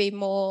think it will be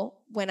more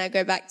when I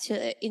go back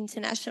to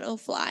international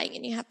flying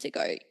and you have to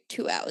go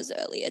 2 hours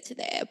earlier to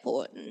the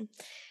airport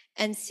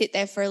and sit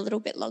there for a little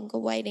bit longer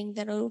waiting,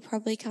 then it'll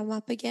probably come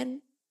up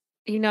again.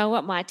 You know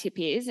what my tip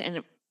is,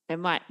 and it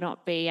might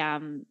not be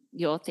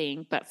your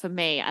thing, but for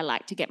me, I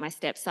like to get my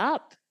steps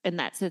up. And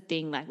that's the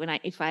thing, like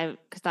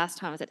because last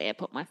time I was at the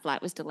airport, my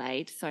flight was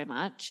delayed so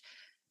much,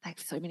 like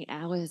so many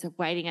hours of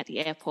waiting at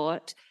the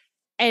airport.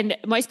 And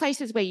most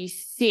places where you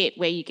sit,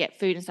 where you get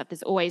food and stuff,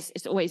 it's always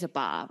a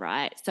bar,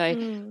 right?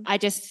 So I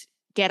just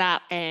get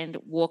up and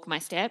walk my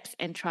steps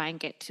and try and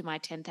get to my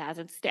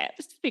 10,000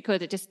 steps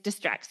because it just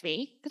distracts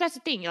me. Because that's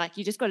the thing,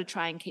 you just got to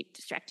try and keep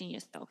distracting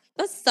yourself.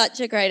 That's such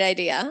a great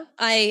idea.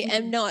 I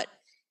am not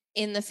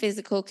in the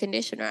physical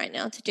condition right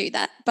now to do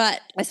that,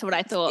 but that's what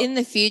I thought. In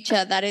the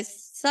future, that is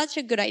such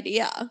a good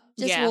idea.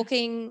 Just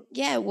walking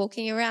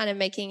around and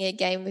making a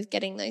game of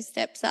getting those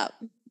steps up.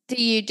 Do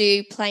you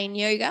do plain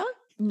yoga?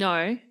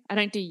 No, I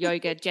don't do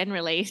yoga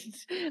generally,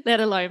 let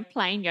alone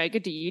plain yoga.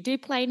 Do you do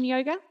plain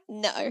yoga?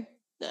 No,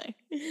 but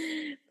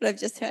I've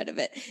just heard of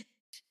it.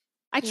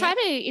 I try to,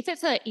 if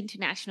it's an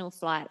international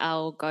flight,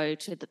 I'll go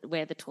to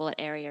where the toilet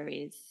area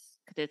is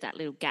because there's that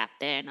little gap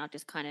there, and I'll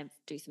just kind of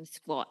do some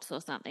squats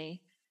or something.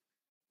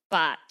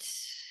 But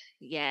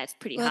yeah, it's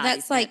pretty hard. Well,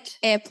 that's like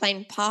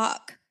airplane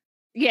park.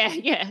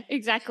 Yeah,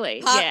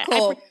 exactly.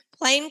 Parkour,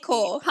 plane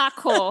core.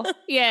 Parkour.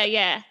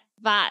 Yeah.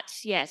 But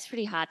yeah, it's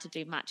pretty hard to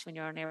do much when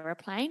you're on an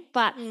aeroplane.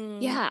 But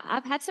Mm. yeah,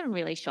 I've had some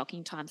really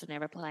shocking times on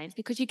aeroplanes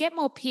because you get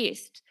more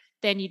pissed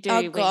than you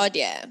Oh, do when God,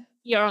 yeah.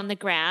 you're on the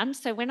ground.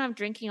 So when I'm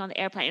drinking on the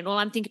airplane, and all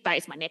I'm thinking about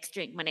is my next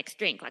drink, my next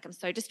drink. Like I'm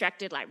so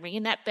distracted, like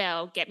ringing that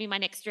bell, get me my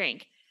next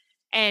drink.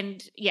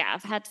 And yeah,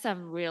 I've had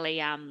some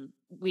really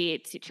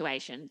weird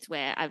situations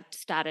where I've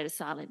started a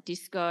silent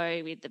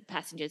disco with the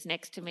passengers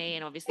next to me,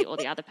 and obviously all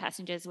the other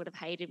passengers would have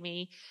hated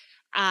me.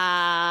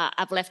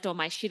 I've left all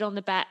my shit on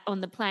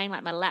the plane,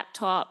 like my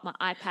laptop, my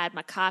iPad,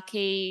 my car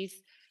keys,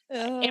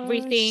 Oh,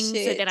 everything.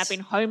 So then I've shit.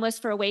 been homeless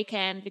for a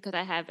weekend because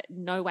I have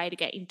no way to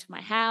get into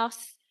my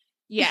house.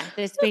 Yeah,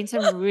 there's been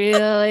some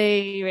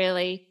really,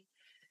 really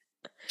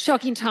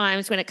shocking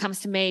times when it comes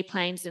to me,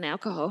 planes, and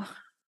alcohol.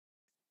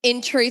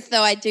 In truth,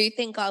 though, I do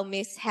think I'll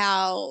miss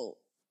how,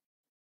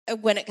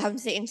 when it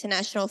comes to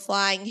international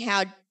flying,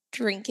 how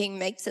drinking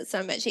makes it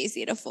so much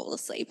easier to fall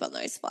asleep on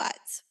those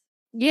flights.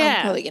 I'm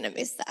Yeah. probably going to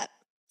miss that.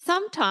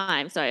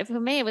 Sometimes, though, for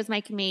me, it was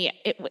making me,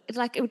 it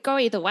would go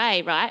either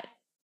way, right?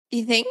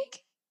 You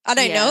think? I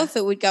don't know Yeah. if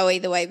it would go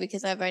either way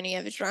because I've only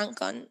ever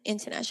drunk on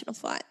international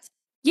flights.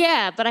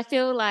 Yeah, but I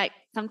feel like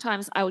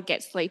sometimes I would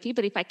get sleepy,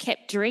 but if I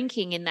kept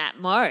drinking in that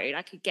mode,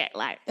 I could get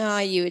like Oh,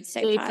 you would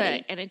say super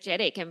party.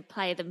 energetic and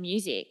play the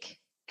music.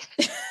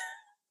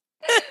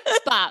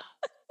 But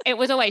it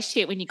was always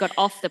shit when you got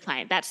off the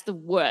plane. That's the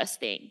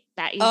worst thing.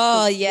 That is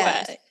Oh, the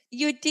yeah. worst.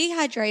 You're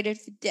dehydrated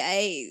for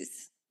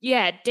days.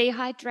 Yeah,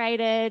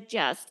 dehydrated,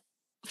 just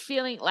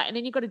feeling like, and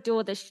then you've got to do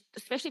all this,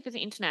 especially if it's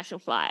an international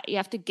flight, you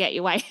have to get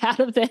your way out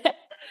of there.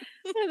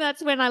 And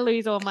that's when I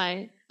lose all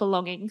my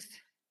belongings.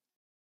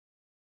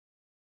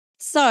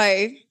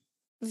 So,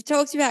 we've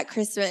talked about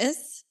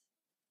Christmas.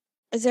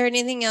 Is there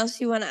anything else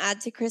you want to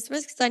add to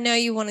Christmas? Because I know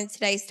you wanted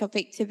today's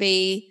topic to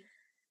be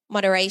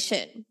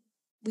moderation.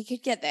 We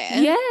could get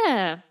there.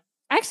 Yeah.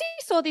 I actually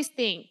saw this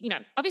thing,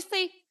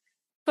 obviously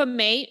for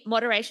me,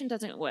 moderation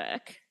doesn't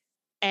work.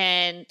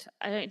 And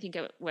I don't think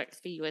it works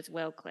for you as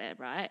well, Claire,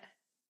 right?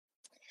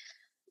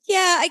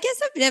 Yeah, I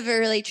guess I've never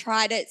really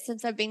tried it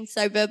since I've been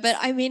sober, but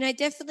I mean, I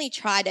definitely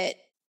tried it.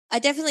 I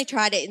definitely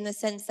tried it in the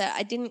sense that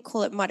I didn't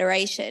call it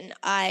moderation.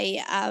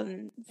 I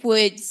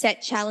would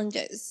set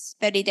challenges,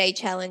 30-day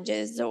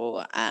challenges,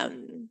 or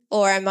I'm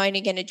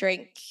only going to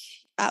drink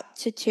up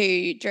to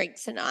 2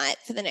 drinks a night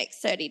for the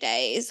next 30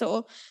 days,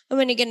 or I'm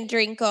only going to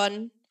drink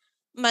on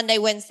Monday,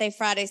 Wednesday,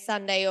 Friday,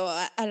 Sunday, or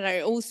I don't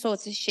know, all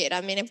sorts of shit.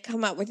 I mean, I've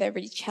come up with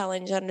every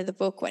challenge under the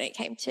book when it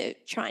came to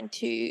trying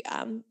to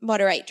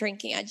moderate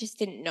drinking. I just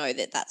didn't know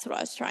that that's what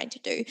I was trying to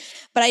do,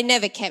 but I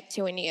never kept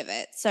to any of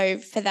it. So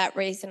for that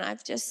reason,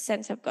 I've just,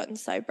 since I've gotten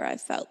sober,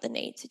 I've felt the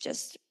need to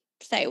just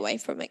stay away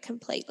from it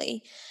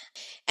completely.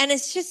 And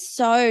it's just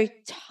so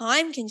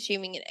time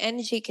consuming and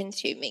energy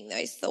consuming,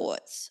 those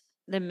thoughts.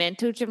 The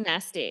mental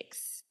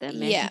gymnastics.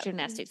 Yeah.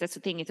 That's the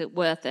thing. Is it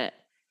worth it?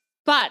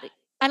 But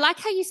I like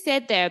how you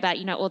said there about,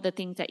 all the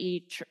things that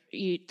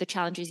the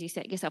challenges you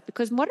set yourself,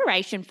 because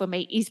moderation for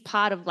me is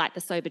part of like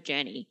the sober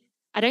journey.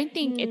 I don't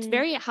think it's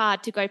very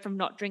hard to go from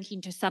not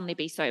drinking to suddenly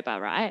be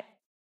sober, right?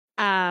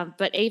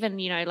 But even,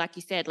 like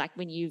you said, like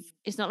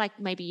it's not like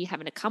maybe you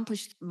haven't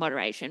accomplished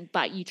moderation,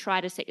 but you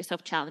try to set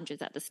yourself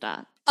challenges at the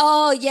start.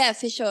 Oh, yeah,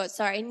 for sure.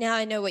 Sorry. Now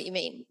I know what you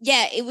mean.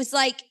 Yeah, it was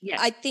like, Yeah.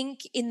 I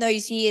think in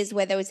those years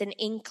where there was an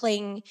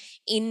inkling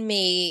in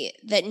me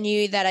that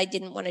knew that I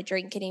didn't want to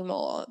drink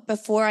anymore,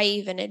 before I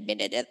even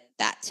admitted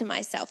that to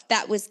myself,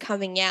 that was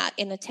coming out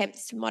in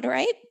attempts to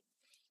moderate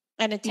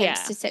and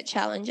attempts to set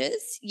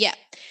challenges. Yeah,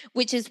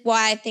 which is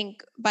why I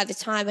think by the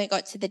time I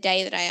got to the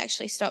day that I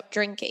actually stopped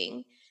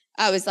drinking,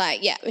 I was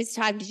like, yeah, it's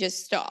time to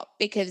just stop,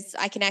 because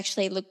I can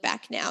actually look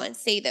back now and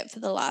see that for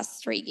the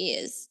last 3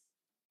 years,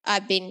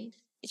 I've been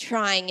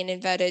trying, in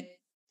inverted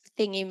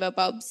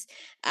thingy-mabobs,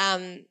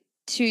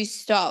 to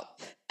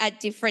stop at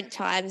different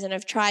times. And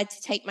I've tried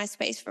to take my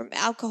space from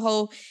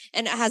alcohol,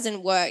 and it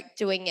hasn't worked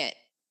doing it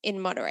in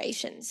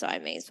moderation. So I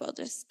may as well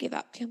just give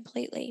up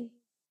completely.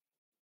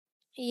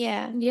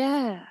 Yeah.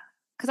 Yeah.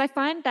 Because I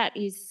find that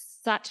is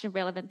such a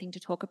relevant thing to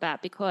talk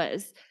about,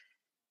 because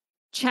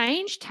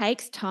change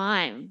takes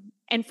time.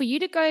 And for you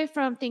to go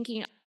from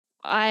thinking,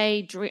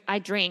 I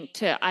drink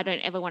to I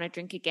don't ever want to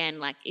drink again,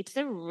 like it's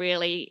a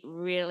really,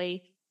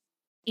 really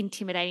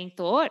intimidating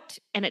thought,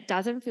 and it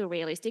doesn't feel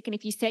realistic. And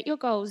if you set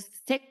goals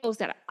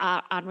that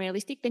are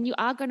unrealistic, then you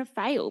are going to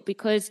fail,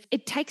 because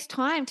it takes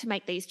time to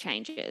make these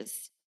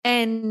changes.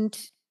 And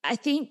I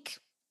think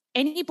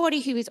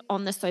anybody who is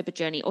on the sober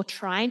journey or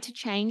trying to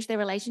change their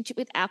relationship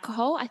with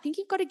alcohol, I think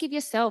you've got to give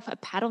yourself a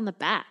pat on the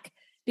back,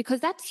 because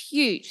that's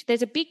huge.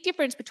 There's a big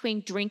difference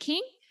between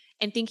drinking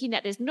and thinking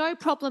that there's no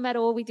problem at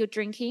all with your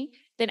drinking,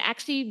 than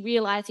actually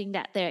realizing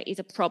that there is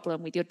a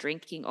problem with your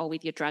drinking or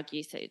with your drug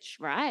usage,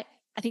 right?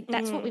 I think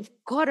that's what we've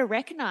got to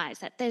recognize,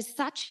 that there's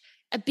such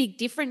a big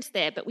difference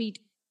there, but we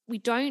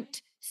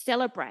don't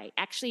celebrate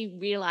actually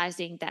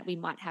realizing that we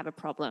might have a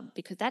problem,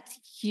 because that's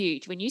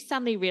huge. When you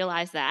suddenly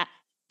realize that,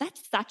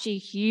 that's such a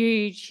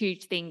huge,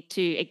 huge thing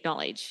to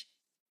acknowledge.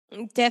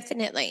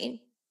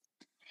 Definitely.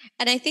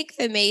 And I think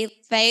for me,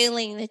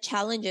 failing the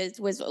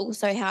challenges was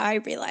also how I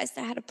realized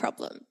I had a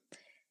problem.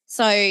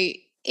 So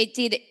it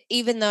did,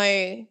 even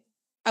though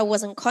I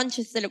wasn't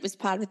conscious that it was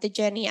part of the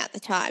journey at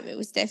the time, it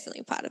was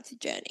definitely part of the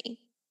journey.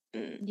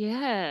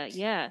 Yeah.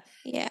 Yeah.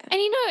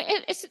 And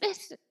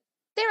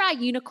there are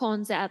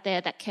unicorns out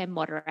there that can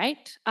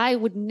moderate. I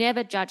would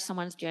never judge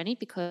someone's journey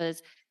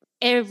because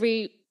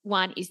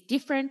everyone is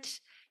different.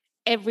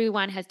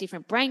 Everyone has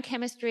different brain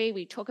chemistry.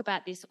 We talk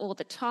about this all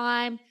the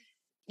time.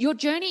 Your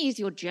journey is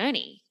your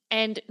journey,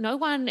 and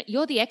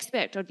you're the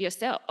expert of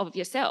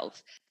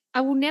yourself. I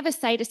will never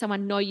say to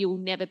someone, no, you will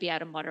never be able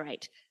to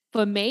moderate.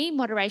 For me,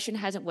 moderation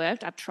hasn't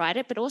worked. I've tried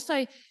it, but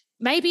also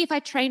maybe if I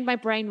trained my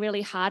brain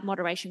really hard,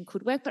 moderation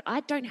could work, but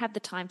I don't have the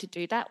time to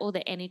do that or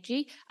the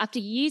energy. After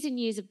years and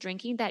years of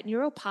drinking, that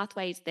neural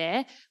pathway is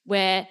there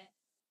where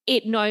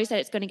it knows that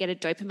it's going to get a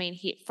dopamine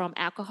hit from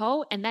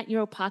alcohol, and that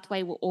neural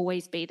pathway will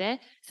always be there.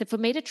 So for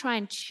me to try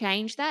and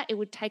change that, it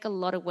would take a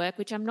lot of work,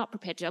 which I'm not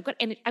prepared to.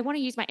 I want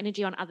to use my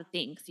energy on other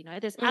things.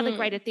 There's other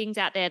greater things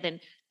out there than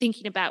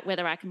thinking about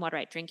whether I can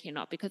moderate drinking or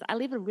not, because I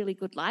live a really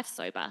good life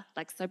sober.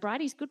 Like,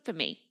 sobriety is good for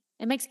me.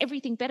 It makes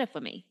everything better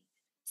for me.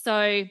 So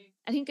I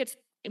think it's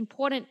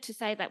important to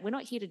say that we're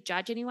not here to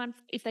judge anyone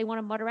if they want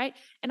to moderate.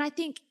 And I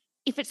think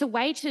if it's a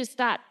way to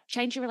start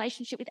change your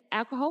relationship with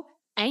alcohol,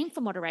 aim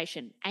for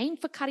moderation, aim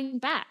for cutting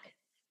back.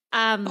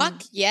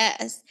 Fuck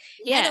yes.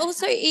 Yeah. And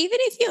also, even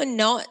if you're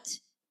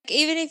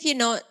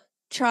not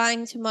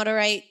trying to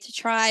moderate to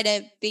try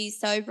to be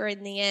sober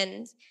in the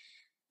end,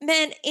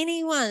 man,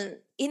 anyone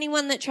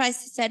that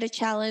tries to set a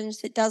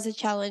challenge, that does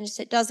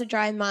a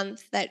dry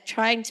month, that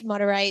trying to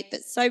moderate,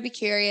 but sober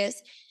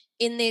curious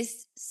in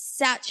this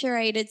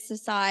saturated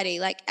society,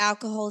 like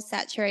alcohol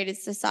saturated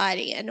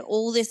society, and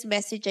all this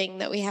messaging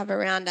that we have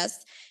around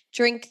us,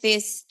 drink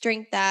this,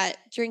 drink that,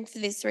 drink for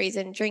this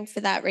reason, drink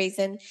for that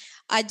reason.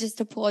 I just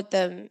applaud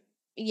them,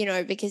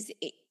 because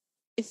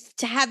if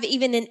to have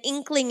even an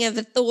inkling of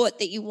a thought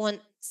that you want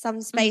some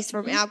space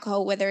from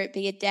alcohol, whether it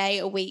be a day,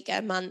 a week,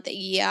 a month, a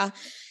year,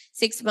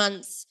 6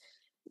 months,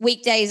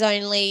 weekdays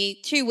only,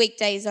 2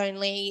 weekdays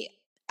only.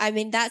 I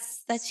mean,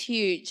 that's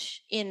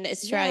huge in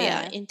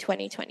Australia in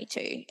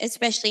 2022,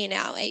 especially in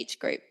our age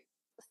group.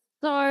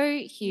 So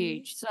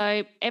huge.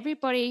 So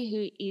everybody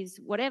who is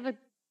whatever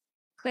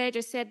Claire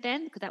just said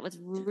then, because that was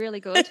really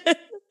good,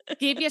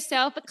 give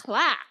yourself a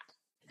clap.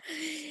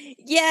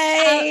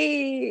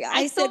 Yay!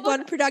 I said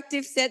one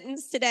productive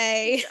sentence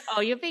today. Oh,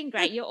 you're being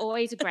great. You're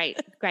always a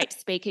great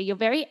speaker. You're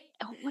very,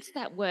 what's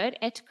that word?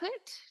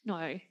 Etiquette?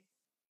 No.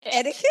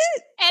 Etiquette?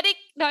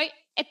 No.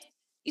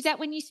 Is that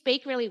when you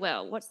speak really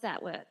well? What's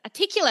that word?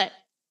 Articulate.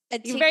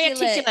 You're very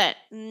articulate.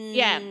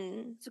 Yeah.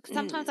 So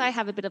sometimes I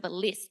have a bit of a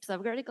lisp, so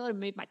I've really got to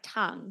move my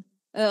tongue.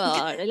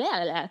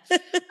 I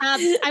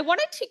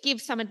wanted to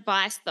give some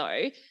advice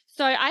though.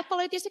 So I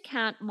follow this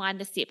account,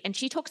 Mind the Sip, and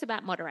she talks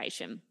about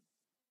moderation.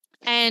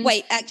 And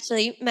wait,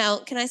 actually,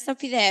 Mel, can I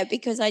stop you there?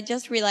 Because I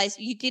just realized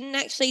you didn't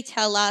actually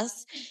tell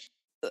us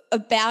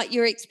about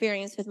your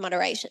experience with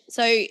moderation.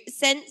 So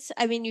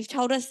you've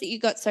told us that you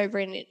got sober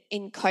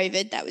in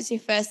COVID. That was your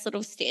first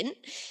little stint.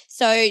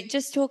 So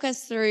just talk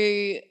us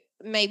through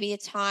maybe a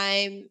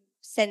time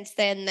since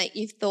then that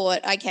you've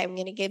thought, okay, I'm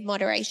going to give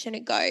moderation a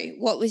go.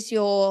 What were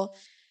your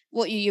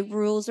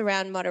rules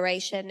around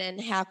moderation,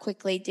 and how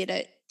quickly did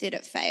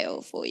it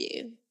fail for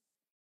you?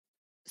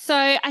 So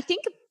I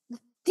think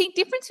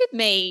difference with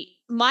me,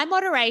 my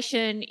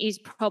moderation is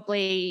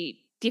probably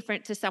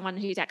different to someone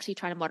who's actually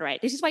trying to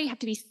moderate. This is why you have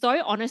to be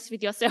so honest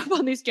with yourself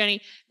on this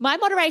journey. My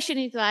moderation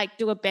is like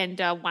do a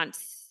bender once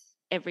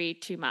every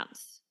 2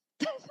 months.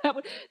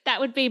 that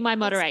would be my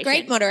moderation. That's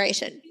great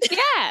moderation.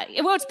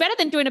 Yeah. Well, it's better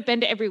than doing a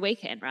bender every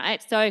weekend,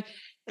 right? So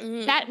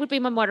that would be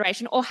my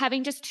moderation, or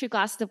having just 2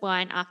 glasses of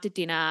wine after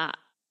dinner.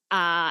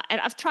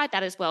 And I've tried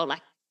that as well,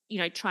 like,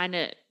 trying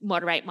to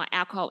moderate my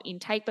alcohol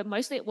intake, but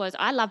mostly it was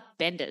I love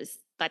benders.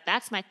 Like,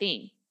 that's my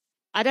thing.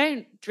 I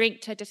don't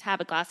drink to just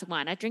have a glass of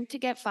wine. I drink to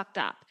get fucked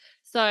up.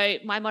 So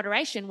my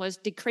moderation was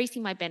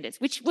decreasing my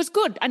benders, which was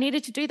good. I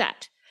needed to do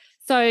that.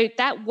 So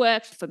that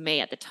worked for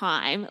me at the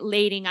time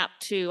leading up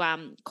to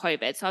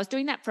COVID. So I was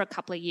doing that for a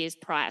couple of years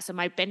prior. So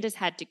my benders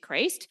had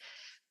decreased,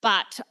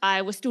 but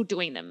I was still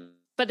doing them.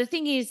 But the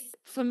thing is,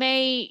 for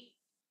me,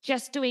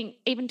 just doing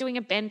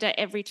a bender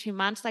every 2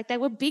 months, like they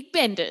were big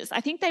benders.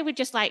 I think they were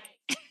just like...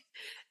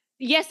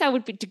 Yes, I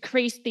would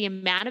decrease the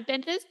amount of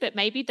benders, but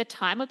maybe the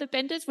time of the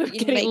benders were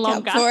getting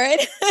longer. Up for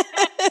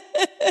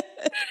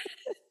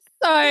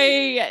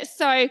it.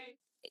 So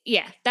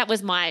yeah, that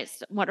was my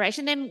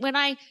moderation. Then when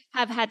I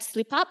have had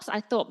slip-ups,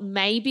 I thought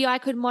maybe I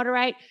could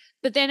moderate,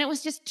 but then it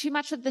was just too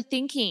much of the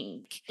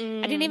thinking.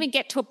 I didn't even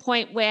get to a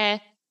point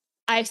where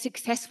I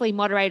successfully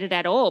moderated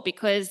at all,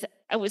 because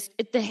it was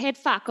the head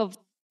fuck of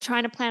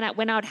trying to plan out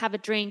when I would have a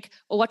drink,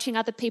 or watching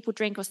other people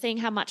drink, or seeing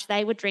how much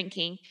they were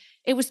drinking.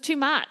 It was too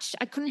much.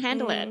 I couldn't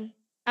handle it.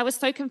 I was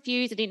so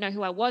confused. I didn't know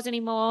who I was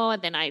anymore.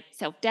 Then I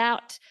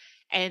self-doubt,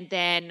 and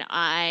then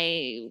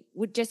I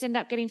would just end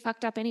up getting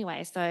fucked up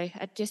anyway. So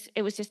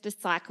it was just a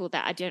cycle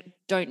that I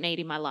don't need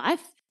in my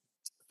life.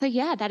 So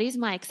yeah, that is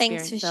my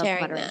experience. Thanks for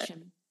sharing moderation.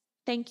 That.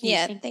 Thank you.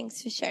 Yeah,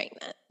 thanks for sharing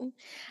that.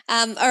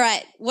 All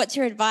right, what's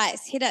your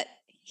advice? Hit it.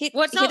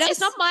 Well, it's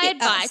not my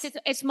advice. Us.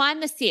 It's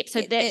Mind the Sip.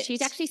 So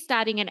she's actually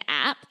starting an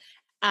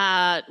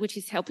app, which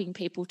is helping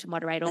people to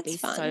moderate or That's be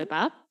fun.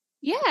 sober.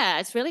 Yeah,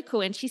 it's really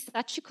cool. And she's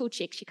such a cool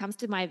chick. She comes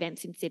to my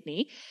events in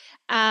Sydney.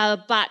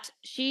 But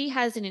she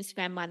has an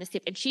Instagram, Mind the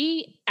Sip, and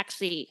she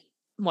actually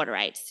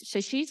moderates. So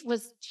she's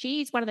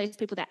one of those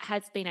people that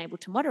has been able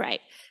to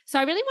moderate. So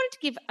I really wanted to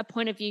give a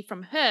point of view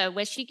from her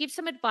where she gives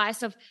some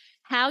advice of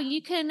how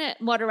you can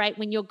moderate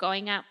when you're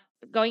going out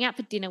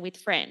for dinner with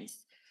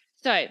friends.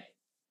 So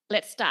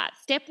let's start.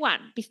 Step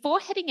 1, before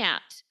heading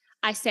out,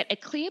 I set a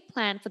clear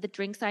plan for the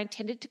drinks I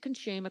intended to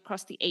consume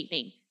across the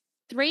evening.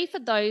 3 for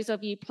those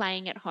of you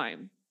playing at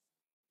home.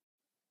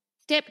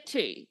 Step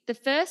 2, the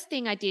first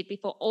thing I did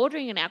before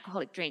ordering an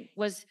alcoholic drink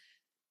was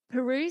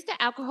peruse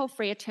the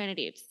alcohol-free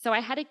alternatives. So I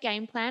had a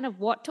game plan of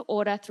what to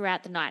order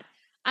throughout the night.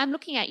 I'm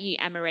looking at you,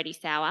 Amaretti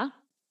Sour.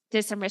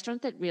 There's some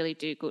restaurants that really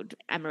do good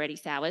Amaretti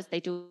Sours. They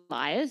do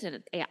Liars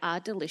and they are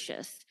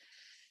delicious.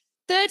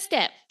 Third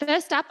step,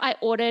 first up, I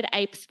ordered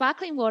a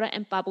sparkling water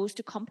and bubbles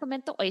to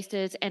complement the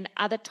oysters and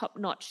other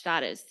top-notch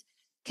starters.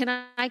 Can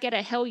I get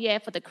a hell yeah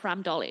for the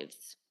crumbed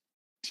olives?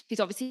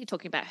 She's obviously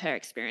talking about her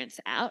experience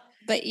out.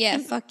 But yeah,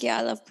 fuck yeah,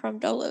 I love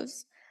crumbed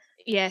olives.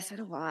 Yeah, so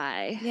do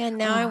I. Yeah,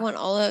 now I want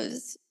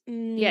olives.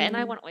 Yeah, and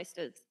I want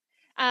oysters.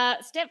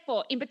 Step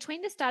 4, in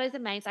between the starters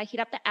and mains, I hit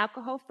up the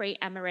alcohol-free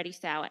Amaretti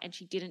Sour and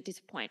she didn't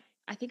disappoint.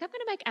 I think I'm going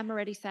to make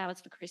Amaretti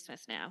Sours for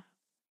Christmas now.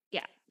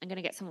 Yeah, I'm going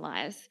to get some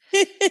Liars.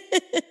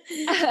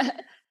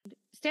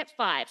 Step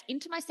 5,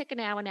 into my second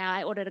hour now,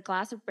 I ordered a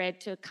glass of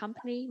bread to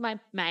accompany my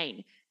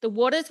main. The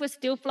waters were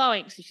still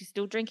flowing, so she's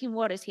still drinking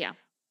waters here.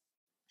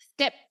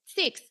 Step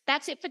 6,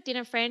 that's it for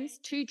dinner, friends.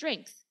 2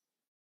 drinks.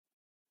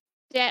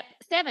 Step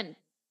 7,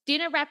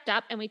 dinner wrapped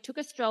up and we took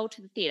a stroll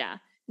to the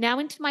theatre. Now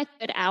into my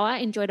third hour,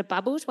 enjoyed a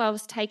bubbles while I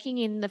was taking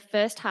in the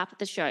first half of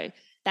the show.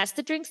 That's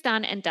the drinks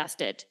done and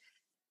dusted.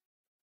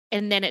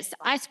 And then it's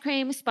ice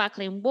cream,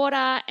 sparkling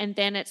water, and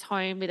then it's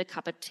home with a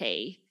cup of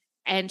tea.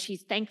 And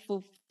she's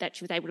thankful that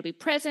she was able to be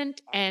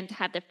present and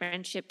have the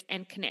friendship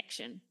and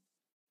connection.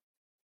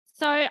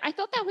 So I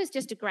thought that was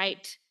just a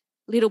great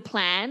little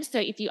plan. So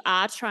if you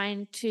are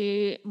trying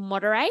to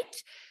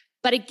moderate,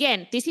 but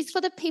again, this is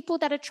for the people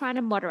that are trying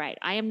to moderate.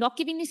 I am not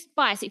giving this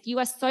advice. If you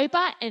are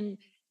sober and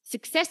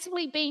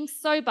successfully being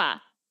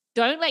sober,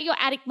 don't let your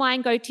addict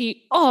mind go to you,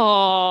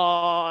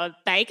 oh,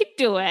 they can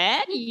do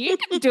it. You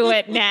can do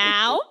it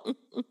now.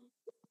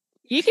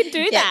 You can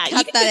do that.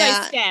 You can do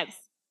those steps.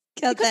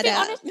 Cut that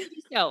out. Be honest with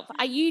yourself.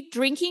 Are you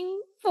drinking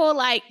for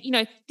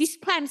this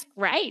plan's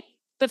great,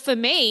 but for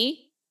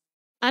me,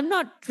 I'm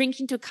not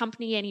drinking to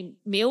accompany any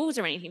meals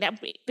or anything.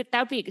 That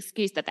would be an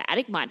excuse that the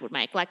addict mind would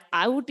make. Like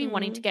I would be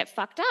wanting to get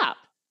fucked up.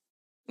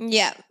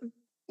 Yeah.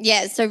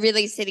 Yeah, so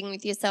really sitting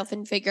with yourself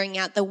and figuring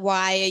out the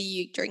why are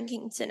you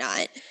drinking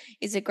tonight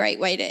is a great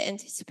way to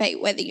anticipate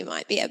whether you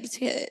might be able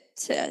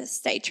to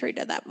stay true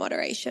to that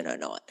moderation or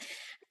not.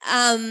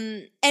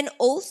 And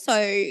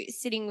also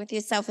sitting with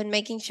yourself and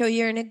making sure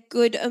you're in a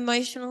good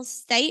emotional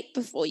state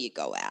before you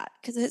go out,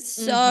 because it's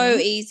so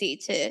easy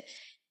to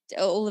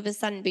all of a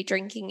sudden be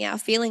drinking our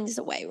feelings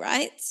away,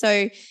 right?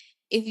 So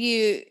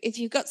if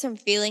you've got some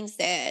feelings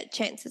there,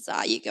 chances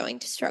are you're going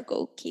to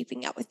struggle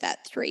keeping up with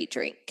that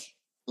 3-drink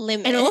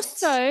limit. And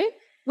also,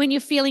 when you're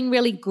feeling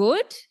really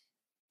good,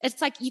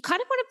 it's like you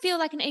kind of want to feel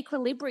like an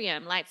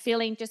equilibrium, like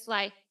feeling just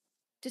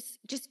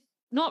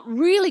not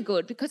really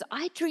good, because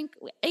I drink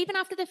even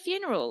after the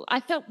funeral. I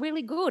felt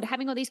really good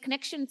having all these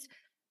connections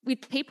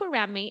with people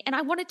around me, and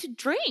I wanted to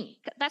drink.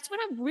 That's when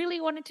I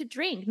really wanted to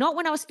drink, not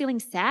when I was feeling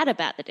sad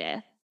about the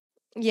death.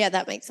 Yeah,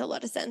 that makes a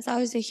lot of sense. I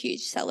was a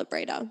huge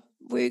celebrator.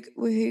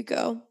 Woohoo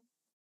girl.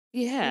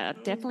 Yeah,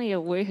 definitely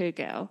a woohoo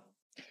girl.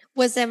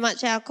 Was there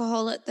much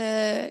alcohol at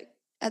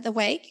the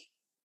wake?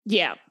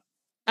 Yeah.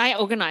 I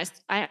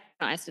organised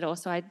it all,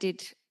 so I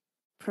did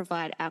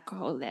provide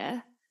alcohol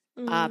there.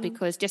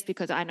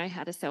 Because I know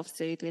how to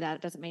self-soothe without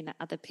it doesn't mean that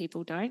other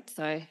people don't.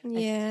 So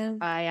yeah,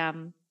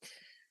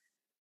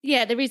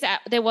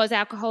 there was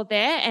alcohol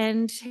there,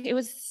 and it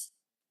was,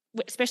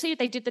 especially if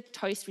they did the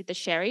toast with the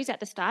sherries at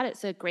the start.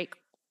 It's a Greek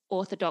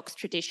Orthodox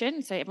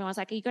tradition. So everyone was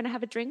like, "Are you going to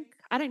have a drink?"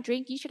 "I don't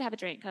drink. You should have a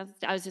drink."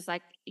 I was just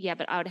like, "Yeah,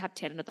 but I would have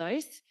 10 of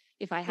those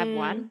if I had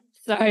one."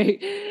 So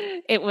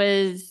it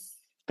was.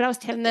 But I was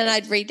tempted. And then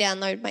I'd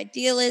re-download my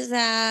dealers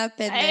app,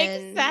 and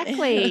then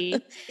exactly.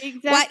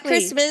 White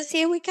Christmas,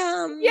 here we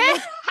come. Yeah,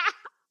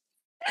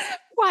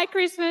 White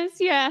Christmas.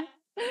 Yeah.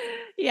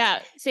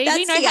 See, that's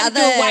we know how to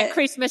do a White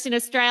Christmas in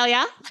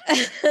Australia.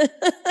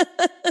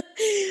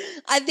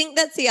 I think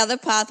that's the other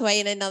pathway,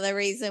 and another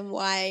reason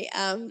why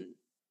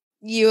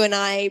you and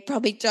I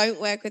probably don't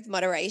work with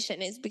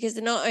moderation is because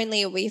not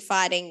only are we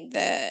fighting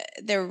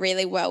the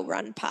really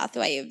well-run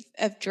pathway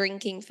of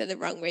drinking for the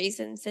wrong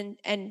reasons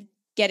and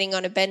getting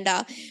on a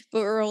bender,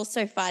 but we're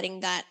also fighting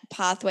that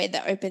pathway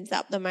that opens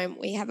up the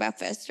moment we have our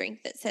first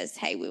drink that says,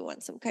 hey, we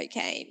want some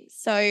cocaine.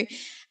 So,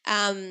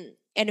 and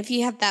if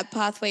you have that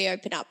pathway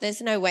open up,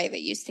 there's no way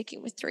that you're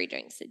sticking with 3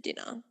 drinks at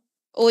dinner.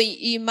 Or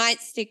you might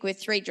stick with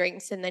 3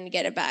 drinks and then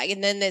get a bag,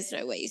 and then there's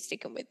no way you're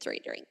sticking with 3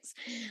 drinks.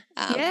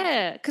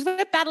 Yeah, because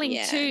we're battling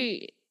yeah.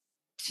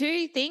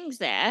 two things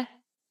there.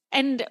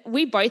 And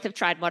we both have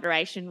tried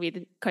moderation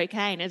with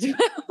cocaine as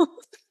well.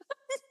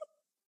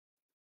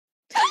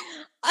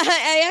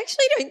 I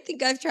actually don't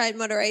think I've tried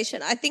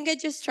moderation. I think I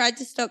just tried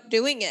to stop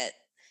doing it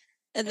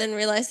and then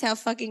realized how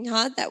fucking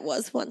hard that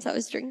was once I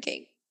was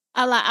drinking.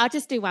 I'll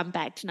just do 1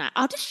 bag tonight.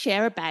 I'll just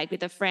share a bag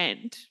with a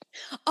friend.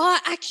 Oh,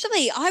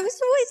 actually, I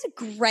was always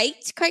a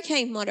great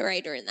cocaine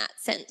moderator in that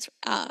sense.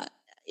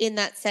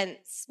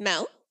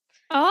 Mel.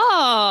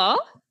 Oh,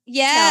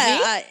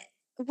 Yeah.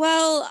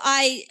 Well,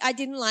 I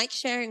didn't like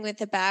sharing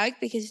with a bag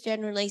because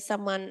generally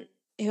someone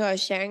who I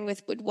was sharing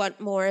with would want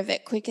more of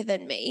it quicker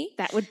than me.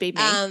 that would be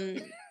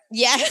me.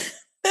 Yeah.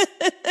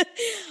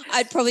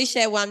 I'd probably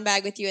share 1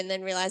 bag with you and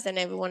then realize I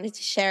never wanted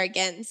to share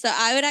again. So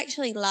I would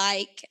actually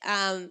like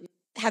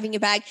having a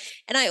bag.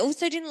 And I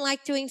also didn't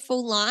like doing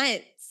full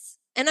lines.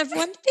 And I've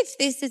wondered if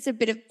this is a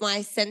bit of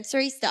my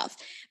sensory stuff,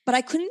 but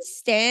I couldn't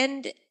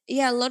stand,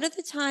 a lot of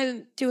the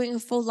time doing a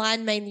full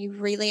line made me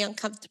really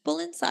uncomfortable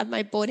inside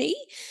my body.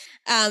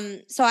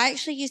 So I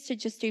actually used to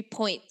just do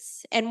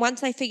points. And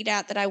once I figured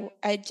out that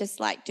I just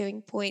like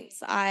doing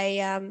points,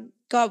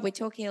 God, we're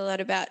talking a lot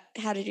about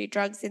how to do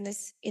drugs in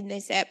this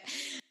ep.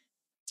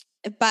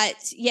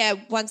 But yeah,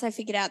 once I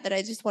figured out that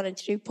I just wanted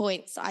to do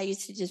points, I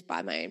used to just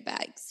buy my own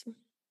bags.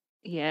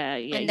 Yeah.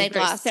 And they'd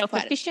last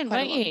self-efficient,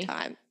 quite a long you?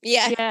 time.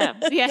 Yeah.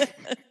 Yeah.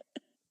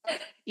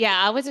 Yeah,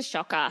 I was a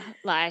shocker.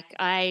 Like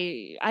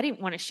I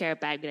didn't want to share a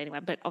bag with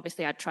anyone, but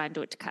obviously I'd try and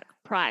do it to cut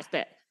price,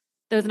 but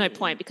there was no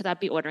point because I'd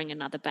be ordering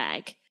another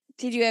bag.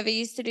 Did you ever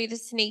used to do the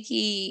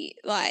sneaky,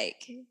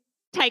 like,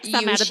 take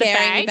some out of the bag?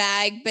 sharing a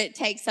bag, but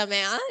take some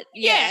out?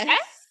 Yeah.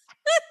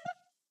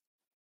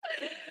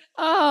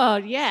 Oh,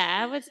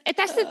 yeah.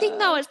 That's the thing,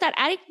 though. It's that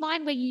addict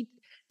mind where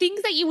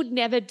things that you would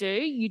never do,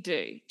 you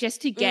do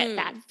just to get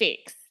that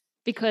fix.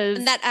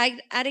 And that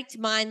addict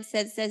mind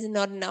says there's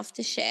not enough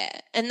to share.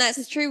 And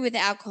that's true with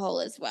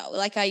alcohol as well.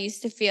 Like I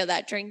used to feel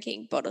that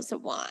drinking bottles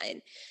of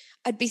wine,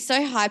 I'd be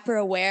so hyper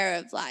aware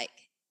of like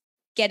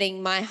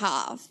getting my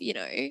half,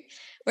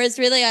 whereas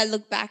really I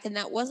look back and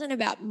that wasn't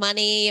about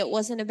money. It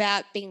wasn't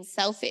about being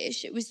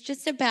selfish. It was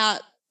just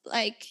about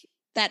like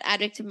that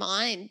addict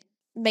mind,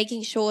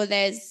 making sure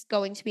there's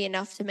going to be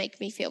enough to make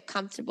me feel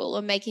comfortable,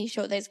 or making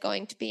sure there's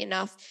going to be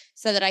enough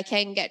so that I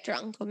can get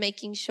drunk, or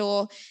making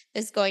sure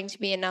there's going to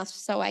be enough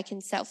so I can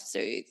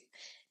self-soothe.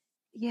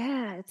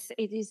 Yeah,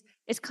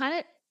 it's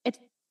kind of,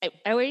 I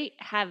already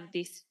have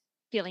this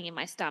feeling in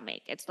my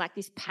stomach. It's like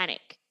this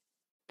panic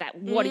that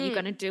what are you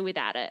going to do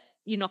without it?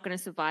 You're not going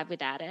to survive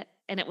without it.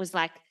 And it was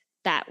like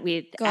that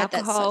with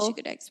alcohol. That's such a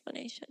good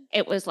explanation.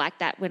 It was like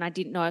that when I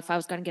didn't know if I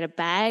was going to get a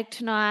bag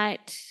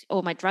tonight,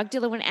 or my drug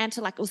dealer wouldn't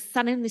answer. Like it was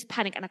suddenly this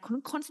panic and I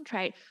couldn't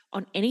concentrate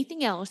on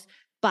anything else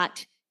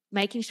but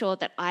making sure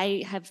that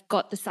I have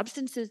got the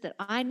substances that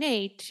I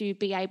need to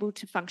be able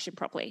to function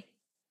properly.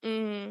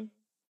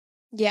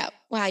 Yeah.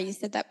 Wow, you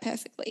said that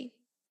perfectly.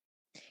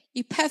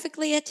 You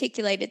perfectly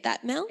articulated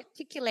that, Mel.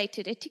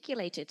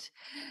 Articulated.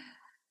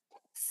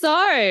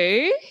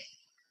 So,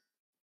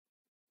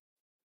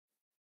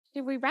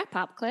 should we wrap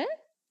up, Claire?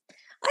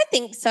 I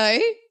think so.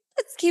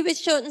 Let's keep it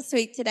short and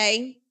sweet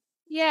today.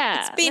 Yeah.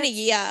 It's been a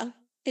year.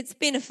 It's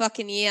been a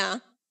fucking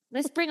year.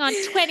 Let's bring on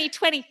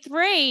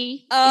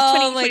 2023.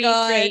 Oh, my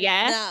God.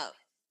 Yeah? No,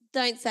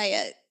 don't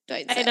say it.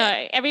 Don't say it.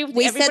 I know.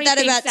 We said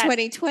that about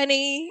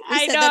 2020. We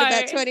said that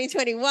about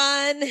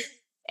 2021.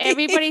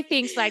 Everybody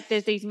thinks like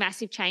there's these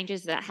massive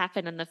changes that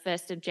happen on the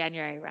 1st of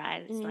January,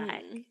 right? It's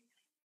like,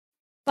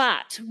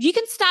 but you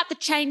can start the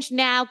change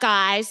now,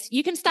 guys.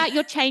 You can start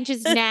your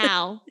changes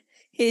now.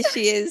 Here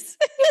she is.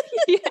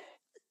 Yeah.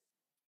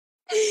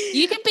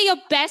 You can be your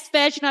best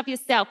version of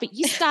yourself, but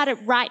you start it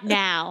right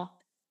now.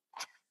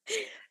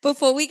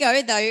 Before we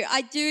go, though,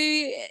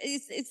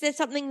 is there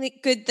something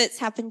good that's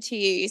happened to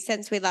you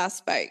since we last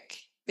spoke?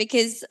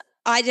 Because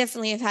I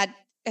definitely have had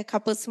a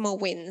couple of small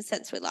wins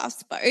since we last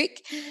spoke.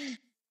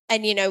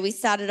 And, we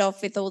started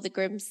off with all the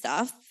grim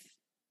stuff,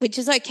 which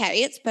is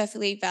okay. It's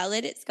perfectly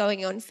valid. It's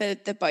going on for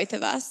the both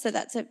of us. So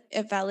that's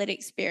a valid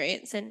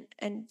experience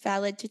and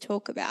valid to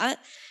talk about.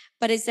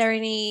 But is there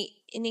any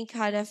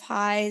kind of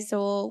highs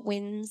or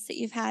wins that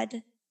you've had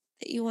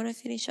that you want to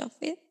finish off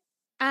with?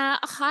 A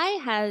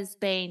high has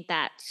been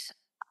that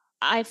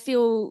I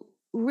feel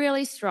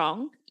really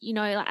strong.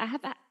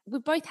 We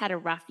both had a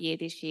rough year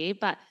this year,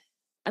 but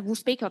I will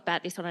speak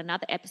about this on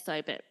another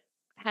episode, but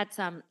had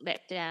some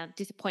let down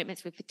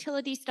disappointments with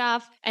fertility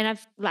stuff, and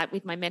I've like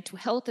with my mental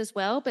health as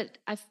well, but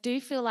I do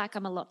feel like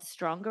I'm a lot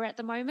stronger at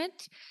the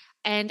moment.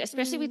 And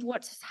especially with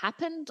what's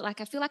happened,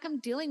 like I feel like I'm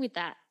dealing with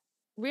that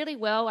really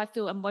well. I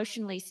feel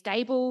emotionally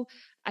stable.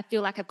 I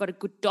feel like I've got a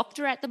good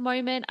doctor at the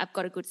moment. I've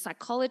got a good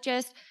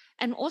psychologist,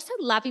 and also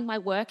loving my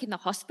work in the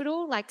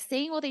hospital, like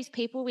seeing all these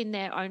people in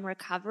their own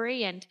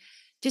recovery and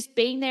just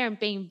being there and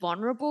being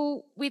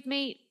vulnerable with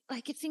me.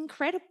 Like it's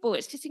incredible.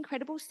 It's just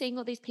incredible seeing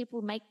all these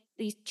people make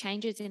these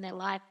changes in their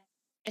life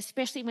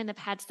especially when they've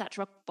had such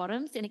rock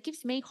bottoms, and it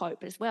gives me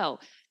hope as well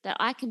that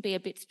I can be a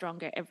bit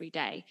stronger every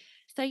day.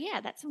 So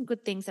yeah, that's some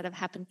good things that have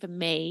happened for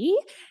me.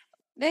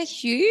 They're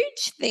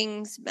huge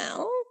things,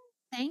 Mel.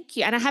 Thank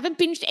you. And I haven't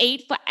binged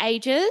eat for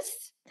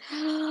ages.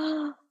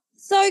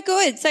 So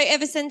good. So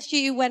ever since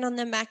you went on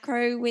the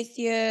macro with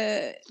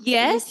your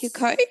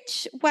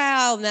coach?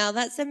 Wow, Mel,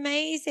 that's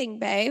amazing,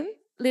 babe.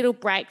 Little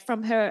break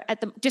from her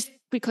just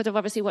because of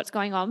obviously what's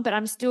going on, but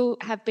I'm still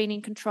have been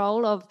in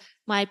control of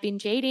my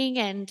binge eating,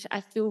 and I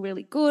feel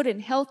really good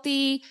and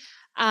healthy.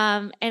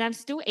 And I'm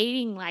still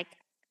eating, like,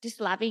 just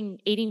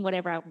loving eating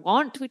whatever I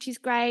want, which is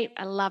great.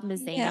 I love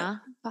Mazzina. Yeah.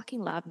 Fucking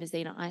love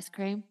Mazzina ice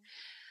cream.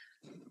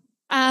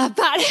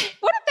 But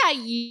what about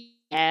you?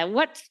 Yeah,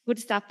 what's good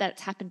stuff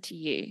that's happened to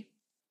you?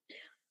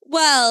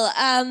 Well,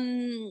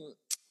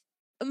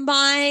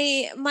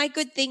 my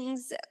good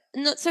things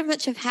not so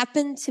much have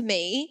happened to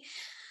me.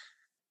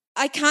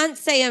 I can't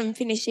say I'm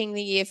finishing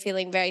the year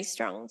feeling very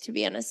strong, to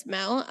be honest,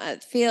 Mel. I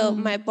feel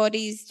my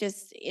body's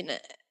just in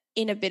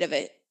a bit of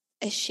a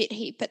shit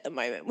heap at the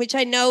moment, which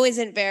I know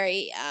isn't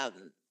very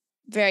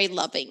very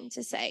loving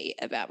to say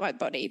about my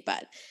body,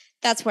 but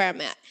that's where I'm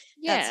at.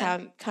 Yeah. That's how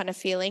I'm kind of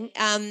feeling.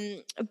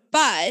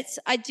 But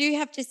I do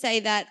have to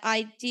say that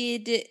I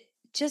did,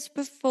 just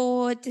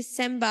before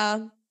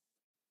December,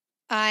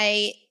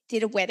 I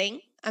did a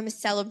wedding. I'm a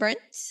celebrant.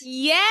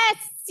 Yes,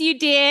 you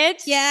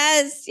did.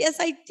 Yes,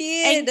 I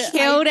did. And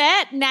killed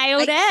it,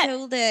 nailed it.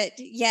 Killed it.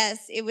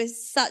 Yes, it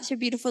was such a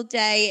beautiful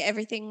day.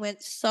 Everything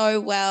went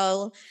so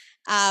well.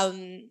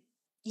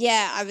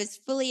 Yeah, I was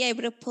fully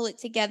able to pull it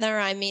together.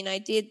 I mean, I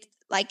did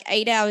like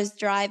 8 hours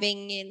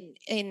driving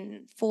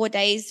in 4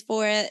 days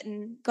for it,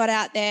 and got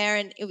out there,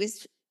 and it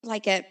was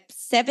like a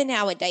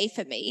 7-hour day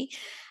for me.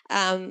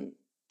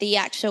 The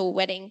actual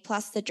wedding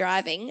plus the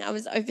driving. I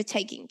was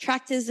overtaking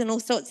tractors and all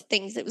sorts of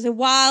things. It was a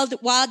wild,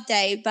 wild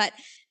day, but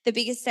the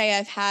biggest day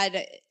I've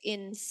had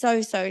in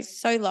so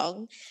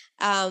long.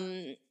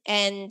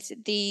 And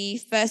the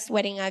first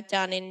wedding I've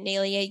done in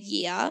nearly a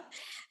year.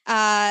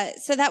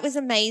 So that was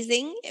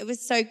amazing. It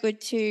was so good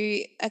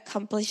to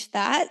accomplish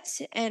that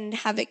and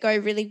have it go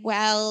really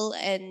well,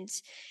 and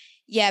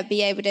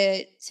be able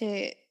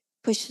to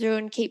push through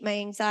and keep my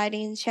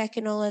anxiety in check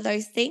and all of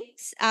those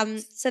things.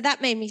 So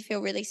that made me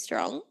feel really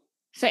strong.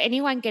 So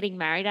anyone getting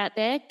married out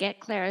there,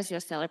 get Claire as your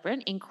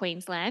celebrant in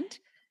Queensland,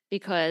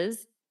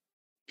 because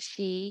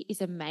she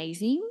is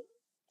amazing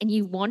and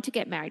you want to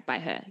get married by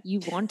her.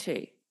 You want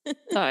to.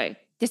 So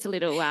just a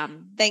little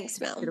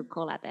thanks, Mel. Little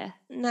call out there.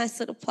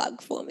 Nice little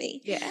plug for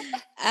me. Yeah.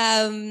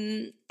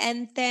 And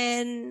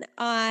then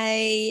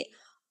I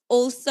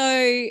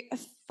also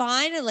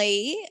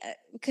finally,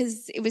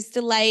 because it was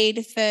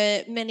delayed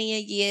for many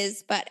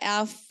years, but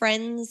our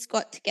friends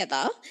got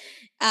together,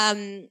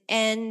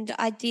 and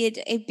I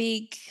did a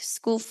big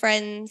school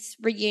friends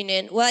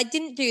reunion. Well, I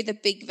didn't do the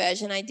big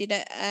version. I did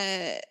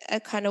a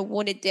kind of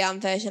watered down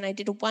version. I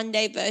did a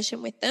 1-day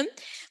version with them,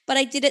 but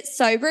I did it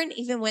sober and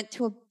even went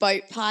to a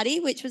boat party,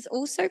 which was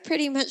also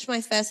pretty much my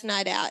first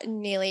night out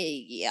in nearly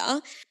a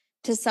year,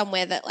 to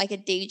somewhere that like a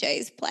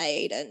DJ's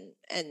played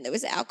and there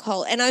was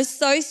alcohol. And I was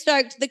so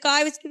stoked. The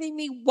guy was giving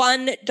me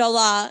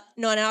 $1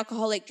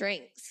 non-alcoholic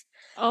drinks.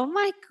 Oh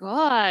my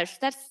gosh,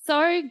 that's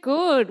so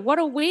good. What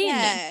a win.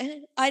 Yeah,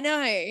 I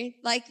know.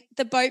 Like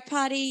the boat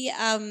party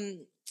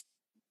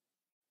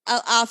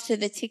after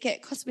the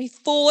ticket cost me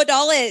 $4.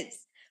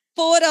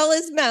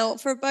 $4, Mel,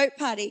 for a boat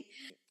party.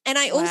 And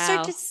I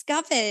also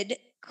discovered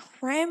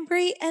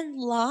cranberry and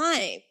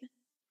lime.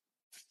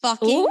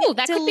 Fucking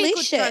that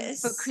delicious. Could be good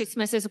for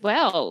Christmas as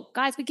well.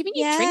 Guys, we're giving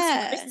you drinks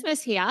for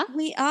Christmas here.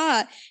 We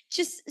are.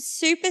 Just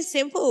super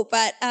simple.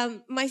 But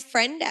my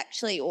friend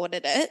actually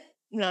ordered it,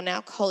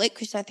 non-alcoholic,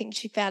 because I think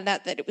she found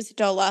out that it was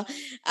 $1.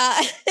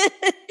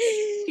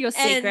 Your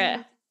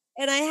secret.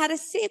 And I had a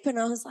sip and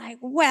I was like,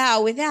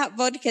 wow, without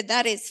vodka,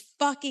 that is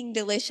fucking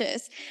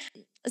delicious.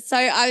 So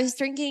I was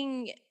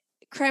drinking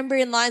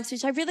cranberry and limes,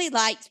 which I really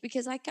liked,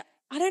 because I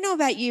don't know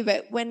about you,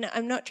 but when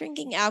I'm not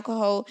drinking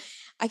alcohol,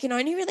 I can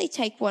only really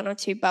take 1 or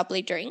 2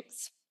 bubbly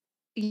drinks.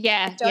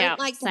 Yeah, I don't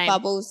like the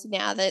bubbles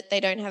now that they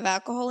don't have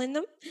alcohol in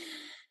them.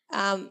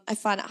 I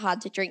find it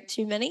hard to drink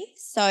too many.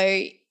 So,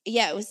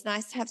 yeah, it was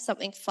nice to have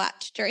something flat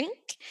to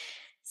drink.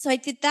 So I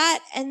did that,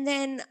 and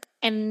then...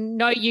 And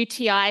no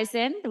UTIs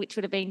then, which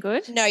would have been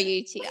good? No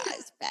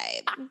UTIs,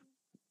 babe.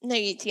 No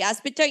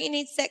UTIs. But don't you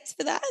need sex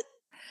for that?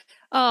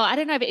 Oh, I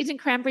don't know, but isn't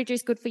cranberry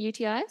juice good for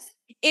UTIs?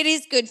 It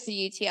is good for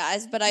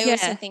UTIs, but I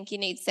also think you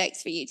need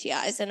sex for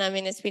UTIs. And I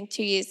mean, it's been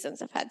 2 years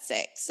since I've had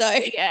sex. So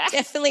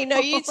definitely no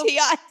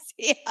UTIs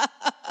here.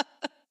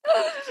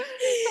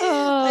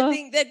 I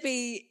think there'd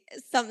be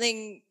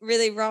something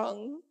really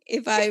wrong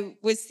if I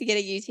was to get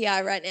a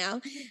UTI right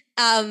now.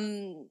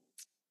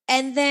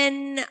 And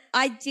then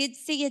I did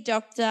see a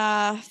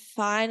doctor,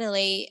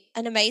 finally,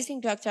 an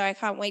amazing doctor. I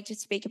can't wait to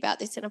speak about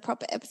this in a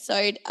proper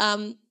episode.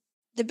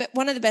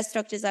 One of the best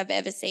doctors I've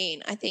ever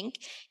seen, I think.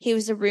 He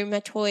was a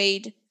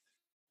rheumatoid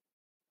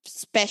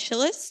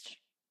specialist.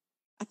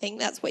 I think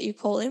that's what you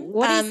call him.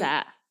 What is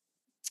that?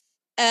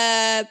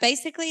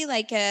 basically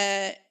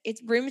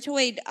it's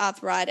rheumatoid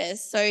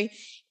arthritis. So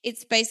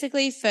it's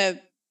basically for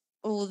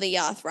all the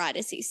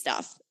arthritis-y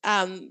stuff.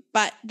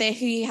 But they're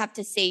who you have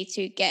to see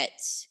to get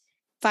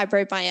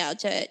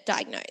fibromyalgia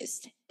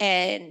diagnosed,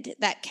 and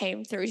that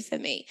came through for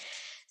me.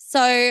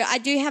 So I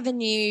do have a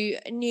new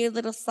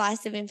little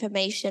slice of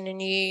information, a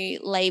new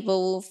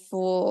label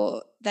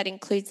for that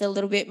includes a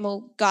little bit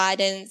more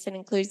guidance and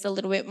includes a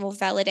little bit more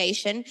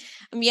validation.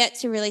 I'm yet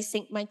to really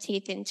sink my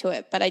teeth into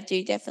it, but I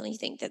do definitely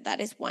think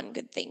that is one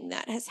good thing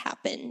that has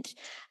happened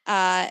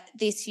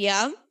this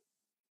year.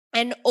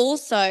 And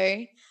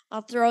also,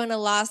 I'll throw in a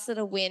last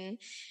little win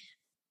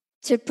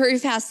to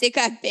prove how sick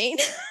I've been.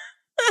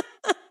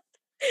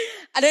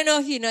 I don't know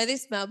if you know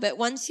this, Mel, but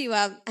once you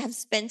have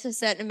spent a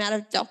certain amount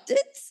of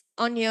doctors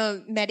on your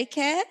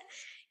Medicare,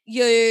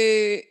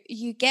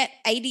 you get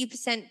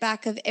 80%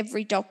 back of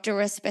every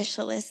doctor or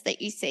specialist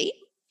that you see.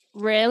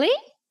 Really?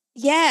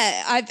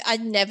 Yeah,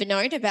 I'd never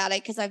known about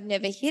it because I've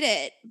never hit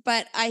it,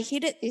 but I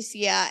hit it this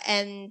year,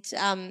 and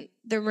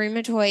the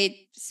rheumatoid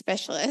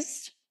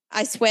specialist,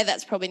 I swear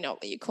that's probably not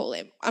what you call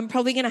him. I'm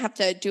probably going to have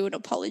to do an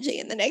apology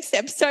in the next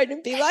episode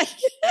and be like,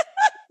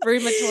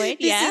 rheumatoid,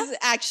 this is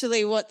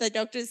actually what the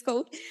doctor's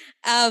called.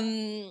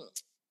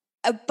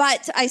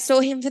 But I saw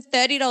him for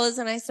 $30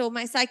 and I saw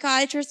my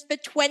psychiatrist for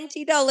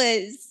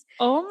 $20.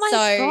 Oh my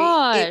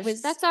gosh,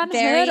 that's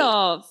unheard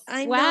of.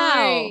 I wow.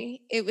 know.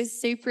 It was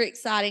super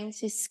exciting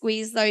to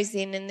squeeze those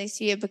in this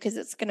year because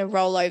it's going to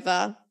roll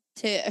over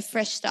to a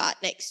fresh start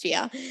next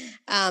year.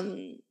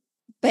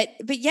 But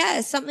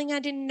yeah, something I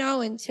didn't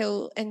know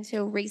until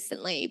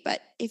recently.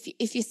 But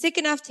if you're sick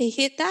enough to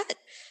hit that,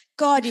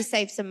 God, you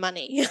save some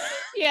money.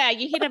 Yeah,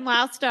 you hit a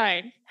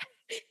milestone.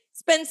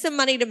 Spend some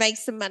money to make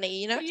some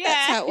money, Yeah,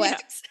 that's how it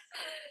works.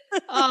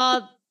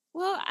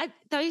 Well,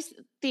 those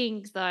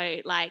things though,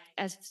 like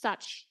as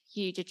such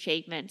huge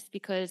achievements,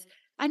 because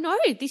I know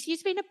this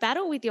year's been a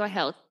battle with your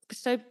health.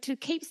 So to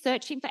keep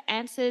searching for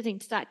answers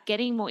and start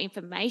getting more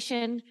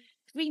information,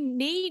 we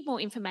need more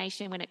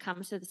information when it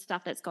comes to the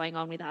stuff that's going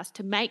on with us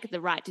to make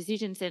the right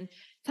decisions and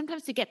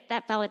sometimes to get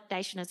that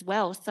validation as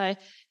well. So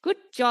good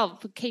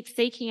job for keep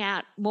seeking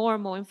out more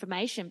and more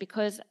information,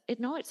 because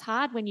it's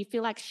hard when you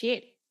feel like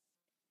shit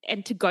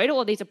and to go to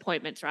all these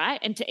appointments, right?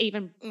 And to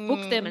even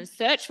book them and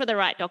search for the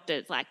right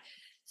doctors. Like,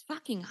 it's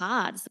fucking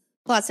hard.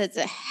 Plus, it's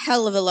a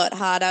hell of a lot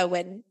harder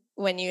when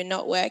you're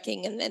not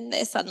working and then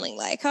they're suddenly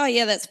like, oh,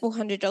 yeah, that's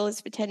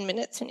 $400 for 10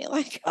 minutes. And you're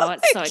like, oh,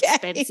 it's so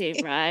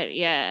expensive, right?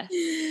 Yeah.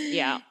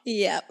 Yeah.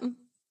 Yep.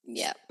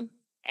 Yep.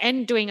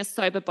 And doing a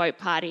sober boat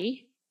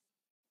party.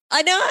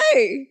 I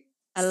know.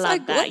 I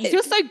love that. You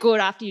feel so good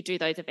after you do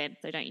those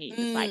events, though, don't you?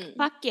 It's like,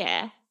 fuck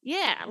yeah.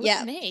 Yeah, look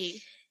at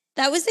me.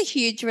 That was a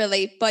huge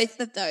relief, both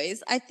of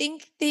those. I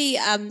think the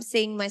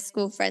seeing my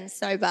school friends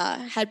sober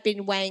had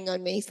been weighing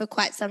on me for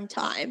quite some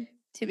time,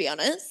 to be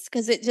honest,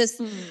 because it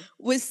just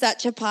was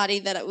such a party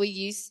that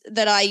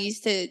I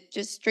used to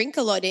just drink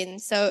a lot in.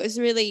 So it was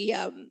really,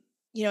 I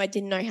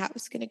didn't know how it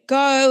was going to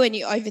go, and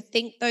you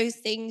overthink those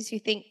things. You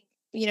think,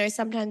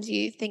 sometimes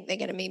you think they're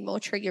going to be more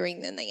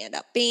triggering than they end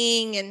up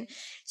being, and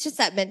it's just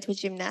that mental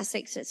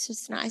gymnastics. It's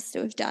just nice to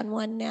have done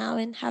one now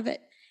and have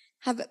it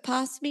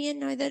past me and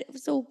know that it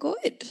was all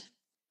good.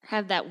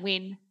 Have that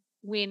win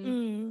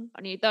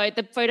on you. Though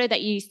the photo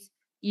that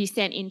you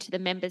sent into the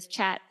members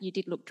chat, you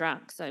did look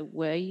drunk. So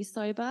were you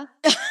sober?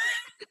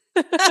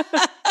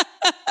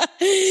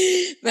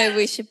 Maybe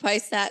we should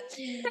post that.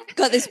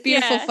 Got this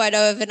beautiful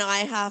photo of an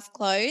eye half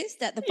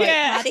closed at the boat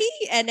party,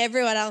 and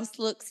everyone else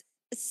looks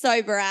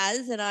sober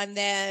as, and I'm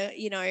there,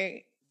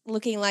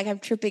 looking like I'm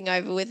tripping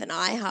over with an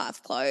eye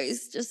half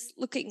closed, just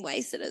looking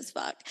wasted as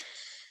fuck.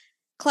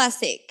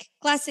 Classic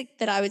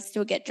that I would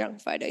still get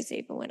drunk photos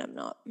even when I'm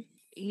not.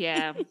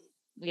 Yeah.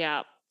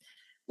 Yeah.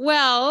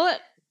 Well,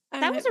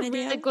 that was a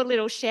really good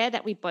little share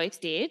that we both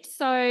did.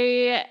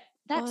 So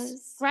that's a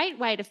great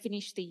way to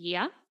finish the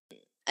year.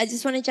 I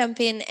just want to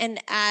jump in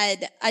and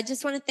add, I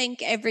just want to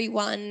thank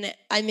everyone.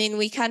 I mean,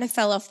 we kind of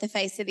fell off the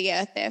face of the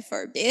earth there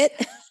for a bit.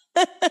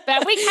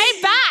 But we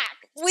came back.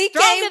 We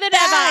Stronger came than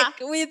back.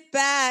 ever. We're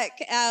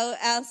back.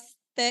 Our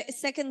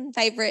second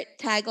favorite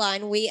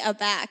tagline, we are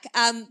back.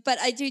 But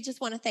I do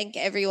just want to thank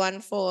everyone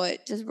for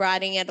just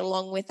riding it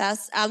along with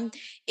us.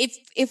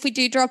 If we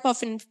do drop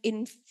off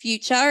in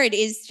future, it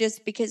is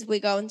just because we're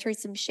going through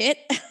some shit,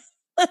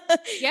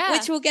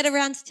 which we'll get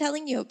around to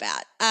telling you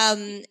about.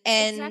 And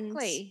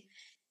exactly.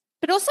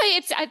 But also,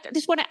 I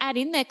just want to add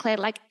in there, Claire,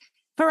 like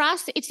for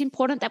us, it's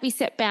important that we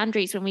set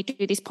boundaries when we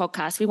do this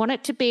podcast. We want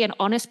it to be an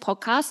honest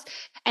podcast,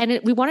 and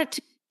we want it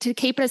to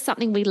keep it as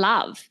something we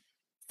love.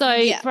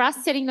 So for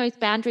us, setting those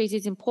boundaries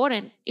is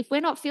important. If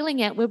we're not feeling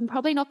it, we're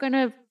probably not going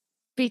to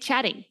be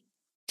chatting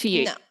to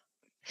you.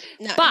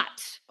 No.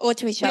 But or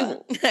to each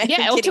other.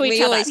 Yeah, or to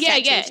each other. Yeah.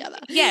 Each other.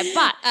 Yeah,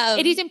 but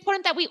it is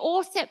important that we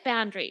all set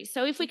boundaries.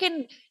 So if we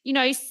can,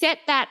 set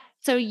that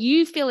so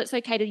you feel it's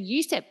okay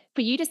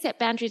for you to set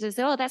boundaries as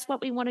well, that's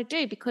what we want to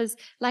do, because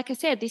like I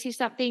said, this is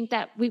something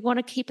that we want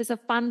to keep as a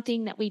fun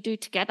thing that we do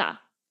together.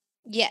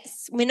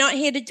 Yes. We're not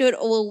here to do it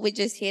all. We're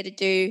just here to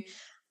do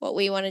what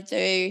we want to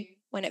do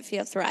when it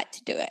feels right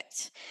to do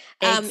it.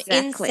 Exactly.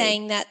 In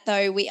saying that,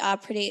 though, we are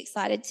pretty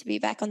excited to be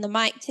back on the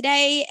mic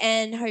today,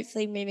 and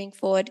hopefully moving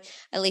forward,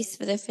 at least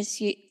for the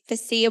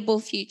foreseeable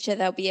future,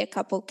 there'll be a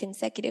couple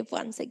consecutive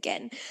ones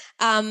again.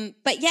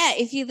 But yeah,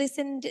 if you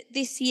listened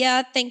this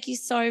year, thank you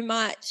so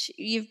much.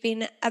 You've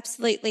been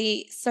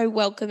absolutely so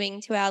welcoming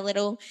to our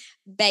little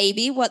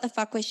baby. What the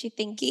fuck was she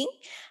thinking?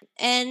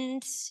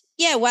 And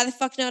yeah, why the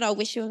fuck not? I'll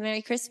wish you a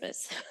Merry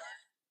Christmas.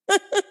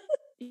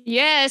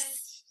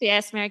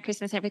 Yes, Merry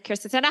Christmas, Happy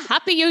Christmas, and a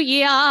Happy New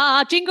Year.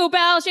 Jingle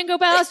bells, jingle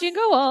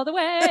all the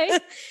way.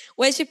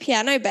 Where's your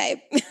piano, babe?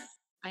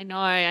 I know,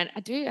 and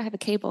I have a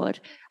keyboard.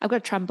 I've got a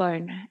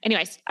trombone.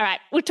 Anyways, all right,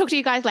 we'll talk to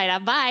you guys later.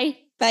 Bye.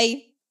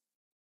 Bye.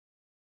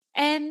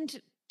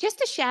 And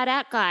just a shout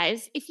out,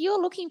 guys, if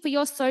you're looking for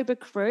your sober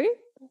crew,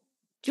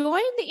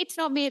 join the It's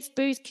Not Me, It's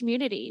Booze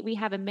community. We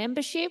have a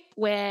membership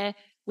where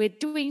we're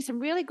doing some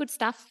really good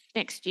stuff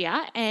next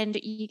year, and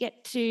you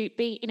get to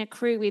be in a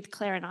crew with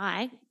Claire and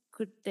I.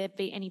 Could there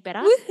be any better?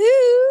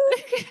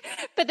 Woohoo!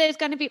 But there's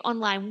going to be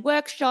online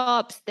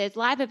workshops. There's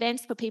live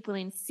events for people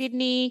in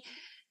Sydney.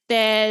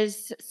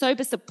 There's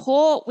sober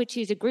support, which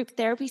is a group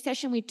therapy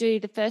session we do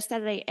the first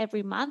Saturday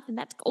every month, and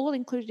that's all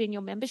included in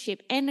your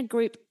membership, and a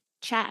group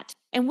chat.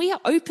 And we are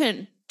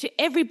open to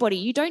everybody.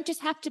 You don't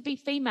just have to be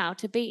female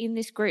to be in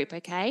this group,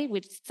 okay?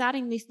 We're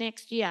starting this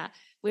next year.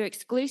 We're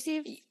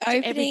exclusive to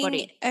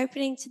everybody.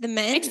 Opening to the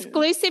men.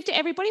 Exclusive to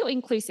everybody or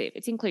inclusive?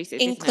 It's inclusive.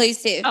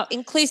 Inclusive. Oh.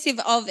 Inclusive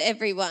of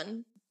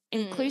everyone.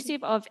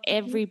 Inclusive of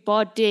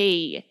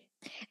everybody.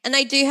 And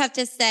I do have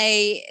to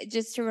say,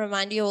 just to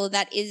remind you all,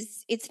 that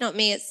is, It's Not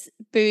Me, It's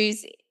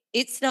Booze.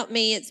 It's Not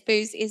Me, It's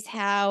Booze is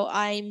how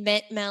I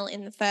met Mel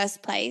in the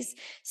first place.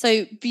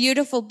 So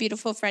beautiful,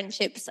 beautiful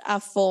friendships are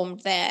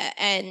formed there,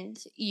 and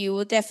you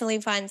will definitely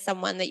find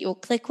someone that you'll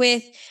click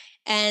with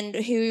and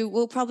who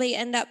will probably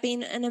end up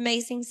being an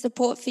amazing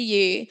support for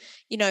you,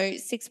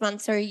 6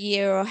 months or a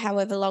year or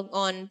however long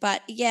on.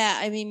 But yeah,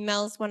 I mean,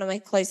 Mel's one of my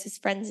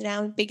closest friends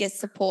now and biggest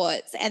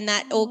supports, and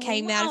that all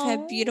came out of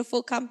her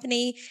beautiful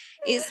company,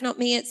 It's Not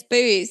Me, It's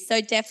Booze.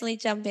 So definitely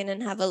jump in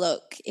and have a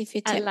look if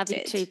you're tempted. I love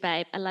you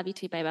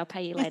too, babe. I'll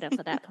pay you later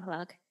for that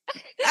plug.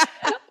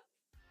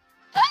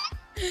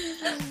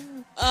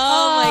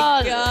 Oh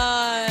my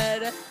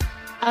God.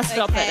 I'll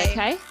stop it,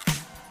 okay?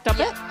 Stop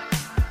it.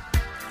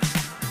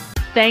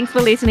 Thanks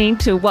for listening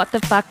to What the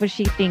Fuck Was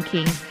She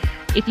Thinking?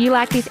 If you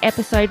like this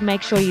episode,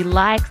 make sure you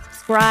like,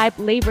 subscribe,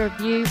 leave a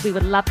review. We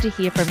would love to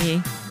hear from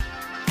you.